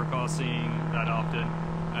I can recall seeing that often.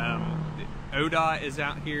 ODOT is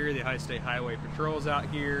out here, the Ohio State Highway Patrol is out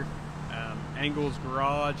here. Engels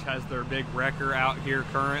Garage has their big wrecker out here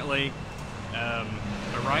currently.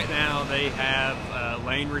 But right now they have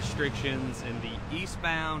lane restrictions in the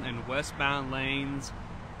eastbound and westbound lanes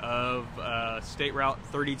of State Route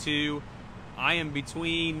 32. I am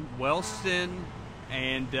between Wellston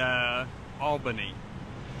and Albany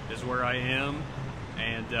is where I am.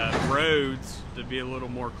 And roads, to be a little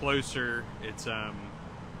more closer, it's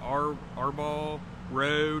Arball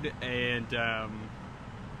Road and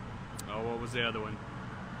what was the other one?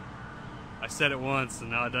 I said it once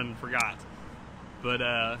and now I done forgot.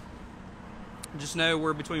 But just know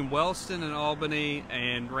we're between Wellston and Albany,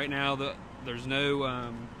 and right now there's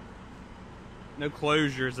no no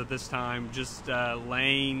closures at this time, just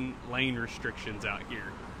lane restrictions out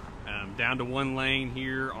here. Down to 1 lane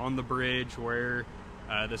here on the bridge where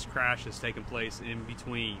this crash has taken place in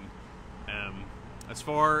between. As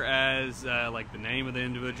far as like the name of the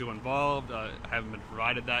individual involved, I haven't been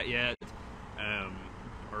provided that yet,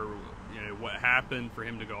 or what happened for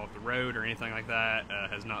him to go off the road or anything like that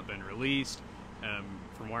has not been released.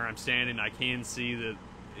 From where I'm standing, I can see that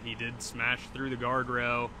he did smash through the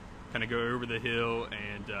guardrail, kind of go over the hill,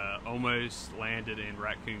 and almost landed in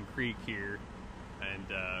Raccoon Creek here. And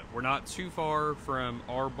we're not too far from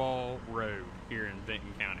Arball Road here in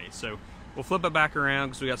Benton County. So we'll flip it back around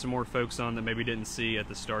because we got some more folks on that maybe didn't see at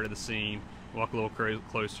the start of the scene. Walk a little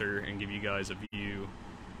closer and give you guys a view.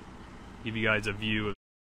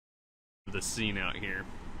 Of the scene out here.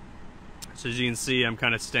 So as you can see, I'm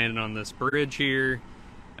kind of standing on this bridge here.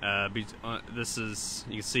 This is,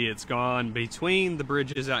 you can see it's gone between the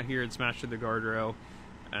bridges out here and smashed through the guardrail.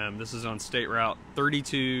 This is on State Route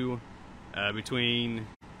 32 between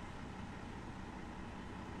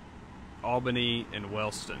Albany and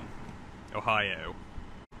Wellston, Ohio.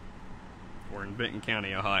 We're in Benton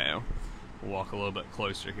County, Ohio. We'll walk a little bit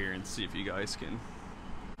closer here and see if you guys can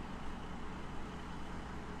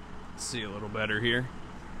see a little better here.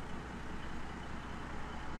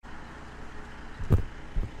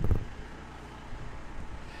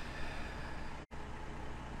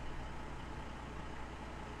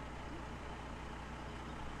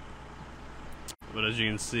 As you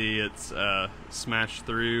can see, it's smashed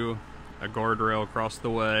through a guardrail across the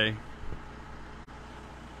way.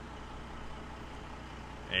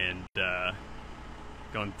 And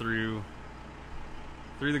gone through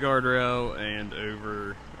the guardrail and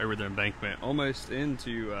over the embankment, almost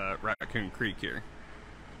into Raccoon Creek here.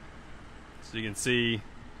 So you can see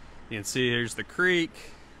here's the creek.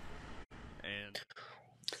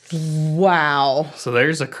 And wow. So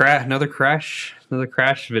there's another crash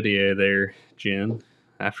video there, Jen,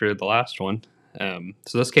 after the last one.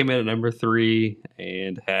 So this came in at number 3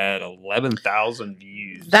 and had 11,000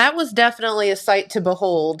 views. That was definitely a sight to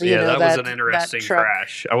behold. You know, that was an interesting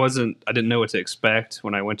crash. I didn't know what to expect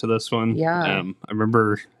when I went to this one. Yeah. I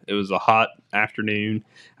remember it was a hot afternoon.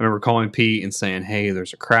 I remember calling Pete and saying, "Hey,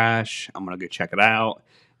 there's a crash. I'm gonna go check it out."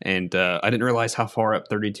 And I didn't realize how far up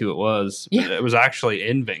 32 it was. Yeah. It was actually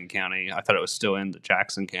in Benton County. I thought it was still in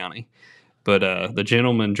Jackson County. But the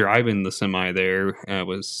gentleman driving the semi there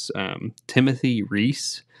was Timothy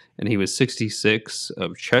Reese, and he was 66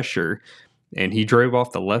 of Cheshire. And he drove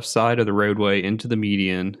off the left side of the roadway into the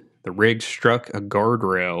median. The rig struck a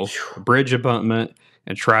guardrail, a bridge abutment,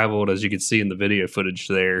 and traveled, as you can see in the video footage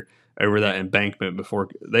there, over that embankment before.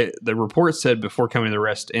 The report said before coming to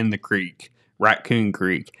rest in the creek, Raccoon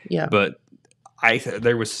Creek. Yeah. But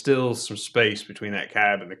there was still some space between that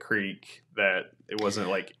cab and the creek that it wasn't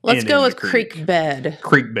like. Let's go with creek bed.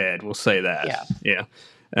 Creek bed, we'll say that. Yeah.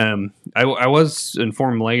 Yeah. I was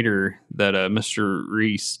informed later that Mr.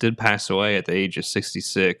 Reese did pass away at the age of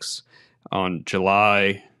 66 on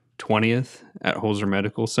July 20th at Holzer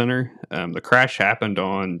Medical Center. The crash happened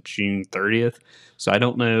on June 30th. So I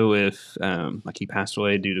don't know if he passed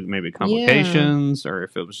away due to maybe complications or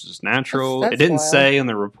if it was just natural. That's it didn't wild. say in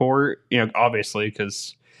the report, obviously,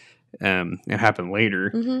 because it happened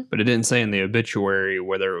later, but it didn't say in the obituary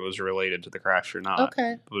whether it was related to the crash or not.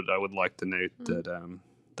 Okay. But I would like to note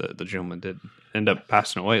that the gentleman did end up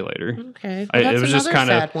passing away later. Okay. It was just kind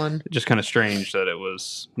sad one. of strange that it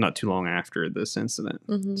was not too long after this incident.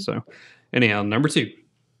 Mhm. So anyhow, number 2.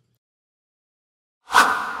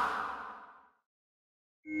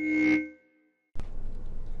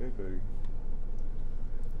 Okay.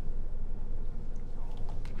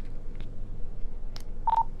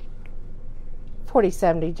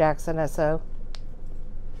 4070 Jackson SO.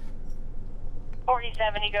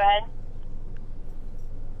 4070, go ahead.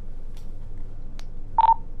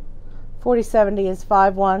 4070 is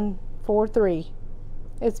 5143.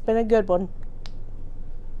 It's been a good one.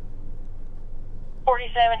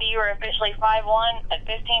 4070, you are officially 5-1 at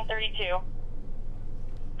 1532.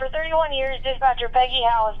 For 31 years, dispatcher Peggy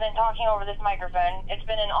Howe has been talking over this microphone. It's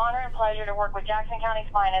been an honor and pleasure to work with Jackson County's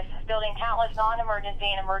finest, fielding countless non-emergency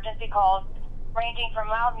and emergency calls, ranging from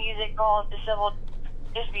loud music calls to civil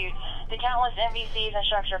disputes, to countless MVCs and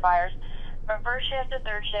structure fires. From first shift to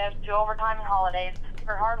third shift to overtime and holidays,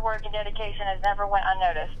 her hard work and dedication has never went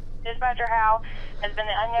unnoticed. Dispatcher Howe has been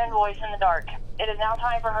the unknown voice in the dark. It is now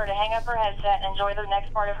time for her to hang up her headset and enjoy the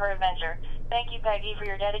next part of her adventure. Thank you, Peggy, for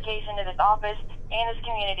your dedication to this office and this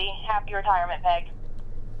community. Happy retirement, Peg.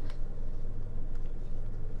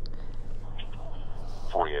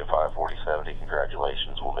 4005, 4070,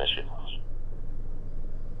 congratulations, we'll miss you.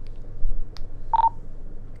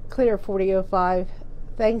 Clear 4005.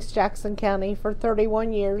 Thanks, Jackson County, for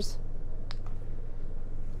 31 years.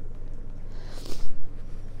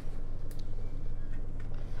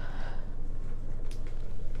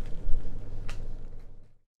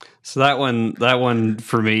 So that one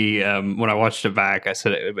for me, when I watched it back, I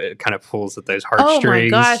said it kind of pulls at those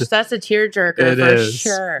heartstrings. Oh my gosh, that's a tearjerker for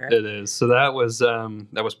sure. It is. So that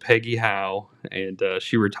was Peggy Howe, and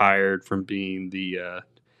she retired from being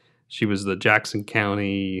she was the Jackson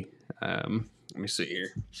County. Let me see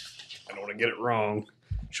here. I don't want to get it wrong.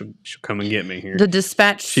 She'll come and get me here. The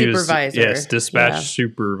dispatch supervisor. Yes, dispatch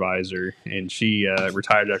supervisor, and she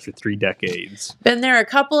retired after 3 decades. Been there a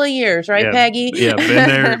couple of years, right, Yeah, Peggy? Yeah,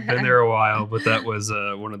 been there a while, but that was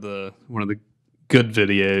one of the good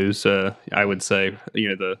videos. I would say,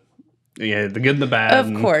 the good and the bad.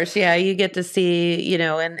 Of course, yeah, you get to see,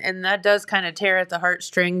 and that does kind of tear at the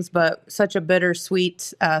heartstrings, but such a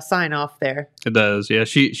bittersweet sign off there. It does, yeah.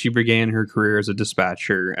 She began her career as a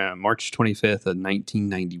dispatcher March 25th of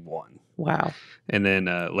 1991. Wow. And then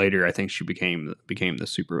later, I think she became the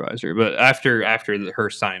supervisor. But after her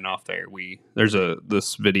signing off there, there's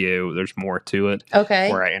this video. There's more to it.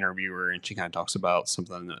 Okay. Where I interview her, and she kind of talks about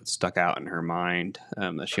something that stuck out in her mind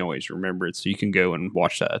that she always remembered. So you can go and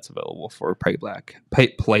watch that. It's available for playback.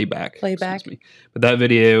 Excuse me. But that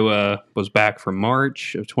video was back from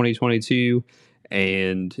March of 2022,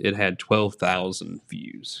 and it had 12,000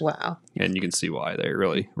 views. Wow. And you can see why. They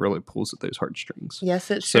really pulls at those heartstrings.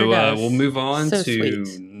 Yes, it sure So does. we'll move on So to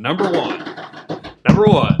sweet. number one. Number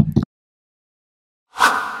one.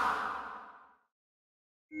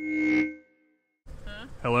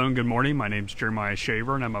 Hello and good morning. My name is Jeremiah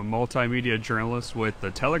Shaver, and I'm a multimedia journalist with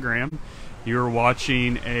The Telegram. You're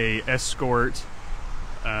watching a escort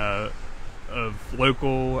of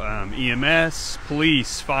local EMS,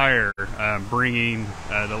 police, fire, bringing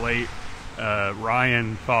the late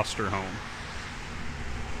Ryan Foster home.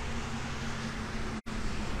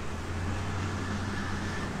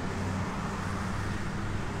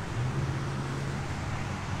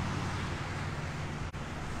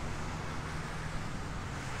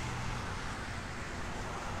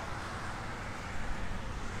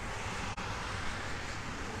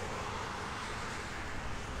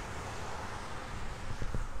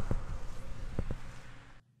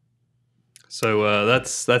 So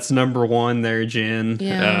that's number one there, Jen.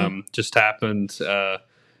 Yeah. Just happened.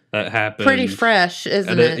 That happened. Pretty fresh,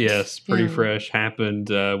 isn't it? Yes, pretty Yeah. fresh. Happened.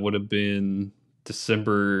 Would have been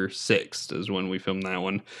December 6th is when we filmed that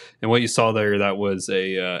one. And what you saw there, that was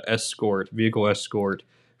a vehicle escort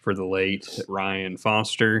for the late Ryan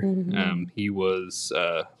Foster. Mhm. He was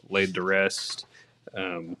laid to rest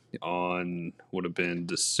on would have been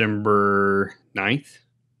December 9th.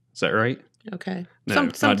 Is that right? Okay. No,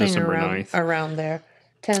 not Something December around 9th. around there.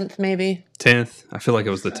 10th maybe. 10th. I feel like it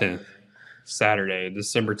was the 10th. Saturday,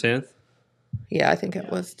 December 10th. Yeah, I think it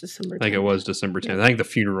was December 10th. I think it was December 10th. I think the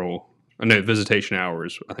funeral, visitation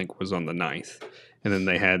hours, I think was on the 9th. And then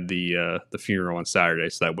they had the funeral on Saturday,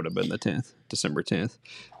 so that would have been the 10th, December 10th.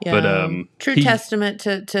 Yeah, But true testament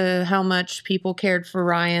to how much people cared for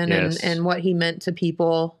Ryan Yes. and what he meant to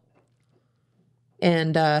people.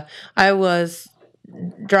 And I was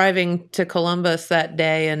driving to Columbus that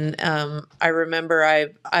day, and I remember I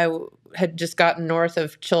had just gotten north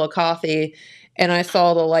of Chillicothe, and I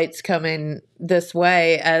saw the lights coming this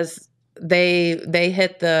way as they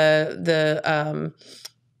hit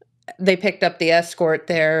they picked up the escort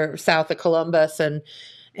there south of Columbus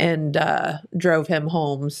and drove him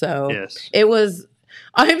home. So Yes. it was.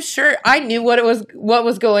 I'm sure I knew what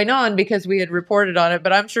was going on because we had reported on it,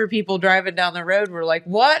 but I'm sure people driving down the road were like,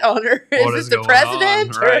 "What on earth What is is the going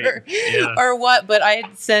president on?" Right. or, or what?" But I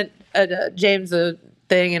had sent James a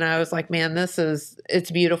thing, and I was like, "Man,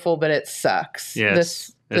 it's beautiful, but it sucks.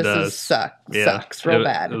 Yes, it does. Sucks real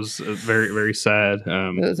bad." It was very, very sad.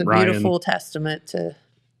 It was a Ryan, beautiful testament to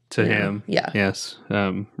you know, him. Yeah. Yes.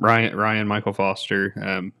 Ryan Michael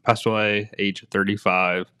Foster passed away age of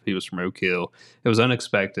 35. He was from Oak Hill. It was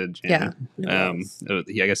unexpected. Jen. Yeah, it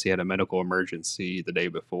I guess he had a medical emergency the day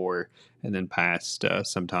before and then passed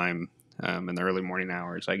sometime in the early morning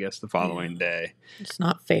hours, I guess the following day. It's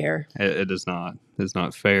not fair. It is not. It's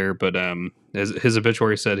not fair. But his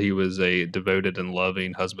obituary said he was a devoted and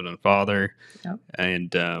loving husband and father. Yep.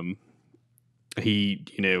 And he,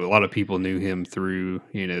 a lot of people knew him through,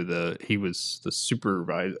 he was the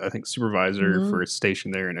supervisor Mhm. for a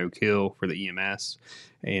station there in Oak Hill for the EMS.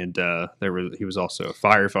 And he was also a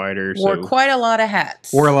firefighter. Wore so quite a lot of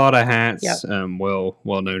hats. wore a lot of hats, Yep. well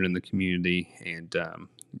known in the community. And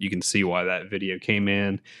you can see why that video came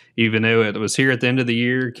in, even though it was here at the end of the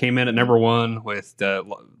year, came in at number one with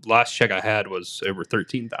last check I had was over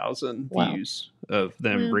 13,000 Wow. views of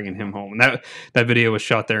them Yeah. bringing him home. And that video was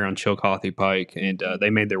shot there on Chillicothe Pike, and they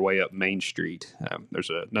made their way up Main Street. There's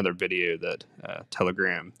another video that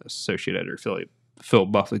Telegram associate editor Phil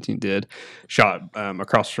Buffington did, shot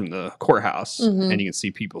across from the courthouse, Mhm. and you can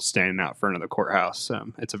see people standing out front of the courthouse.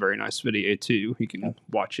 It's a very nice video too. You can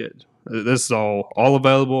watch it. This is all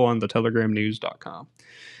available on thetelegram.news.com.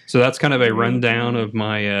 So that's kind of a rundown of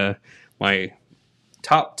my my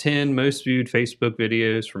top 10 most viewed Facebook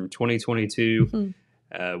videos from 2022.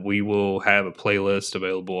 Mhm. We will have a playlist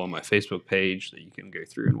available on my Facebook page that you can go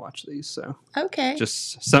through and watch these. So Okay.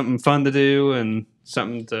 just something fun to do and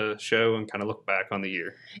something to show and kind of look back on the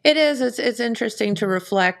year. It is. It's interesting to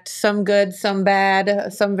reflect. Some good, some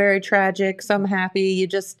bad, some very tragic, some happy.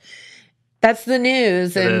 That's the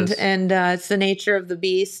news, It and is. it's the nature of the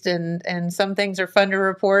beast. And some things are fun to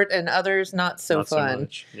report, and others not so Not so fun.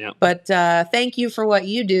 much. Yeah. But thank you for what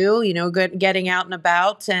you do. Getting out and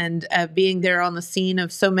about and being there on the scene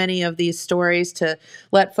of so many of these stories to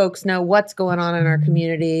let folks know what's going on in our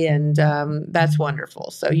community, and that's wonderful.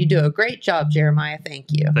 So you do a great job, Jeremiah. Thank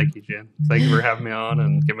you. Thank you, Jen. Thank you for having me on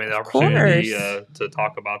and giving me the opportunity course. to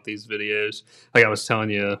talk about these videos. Like I was telling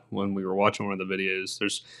you when we were watching one of the videos,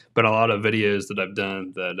 there's been a lot of videos that I've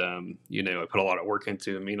done that, I put a lot of work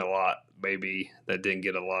into and mean a lot, maybe that didn't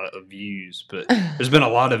get a lot of views, but there's been a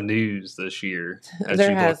lot of news this year as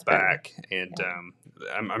There you has look back. And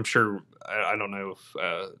I'm sure, I don't know if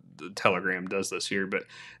the Telegram does this here, but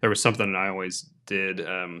there was something I always did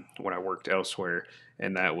when I worked elsewhere,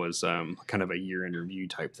 and that was kind of a year in review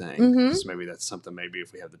type thing. Mhm. So maybe that's something, maybe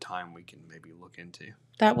if we have the time, we can maybe look into.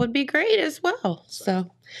 That would be great as well.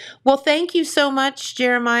 So, well, thank you so much,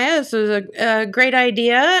 Jeremiah. This was a great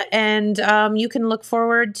idea. And you can look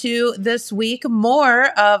forward to this week more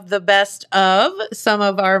of the best of some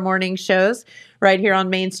of our morning shows right here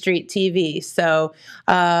on Main Street TV. So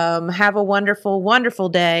have a wonderful, wonderful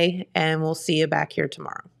day, and we'll see you back here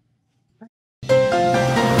tomorrow.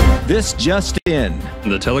 This just in.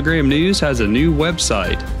 The Telegram News has a new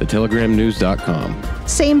website. TheTelegramNews.com.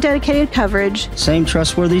 Same dedicated coverage. Same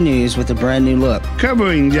trustworthy news with a brand new look.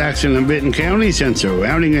 Covering Jackson and Benton counties and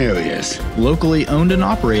surrounding areas. Locally owned and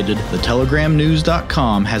operated,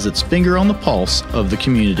 TheTelegramNews.com has its finger on the pulse of the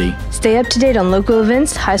community. Stay up to date on local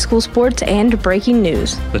events, high school sports, and breaking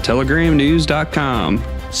news. TheTelegramNews.com.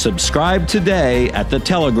 Subscribe today at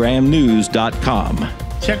TheTelegramNews.com.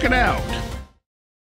 Check it out.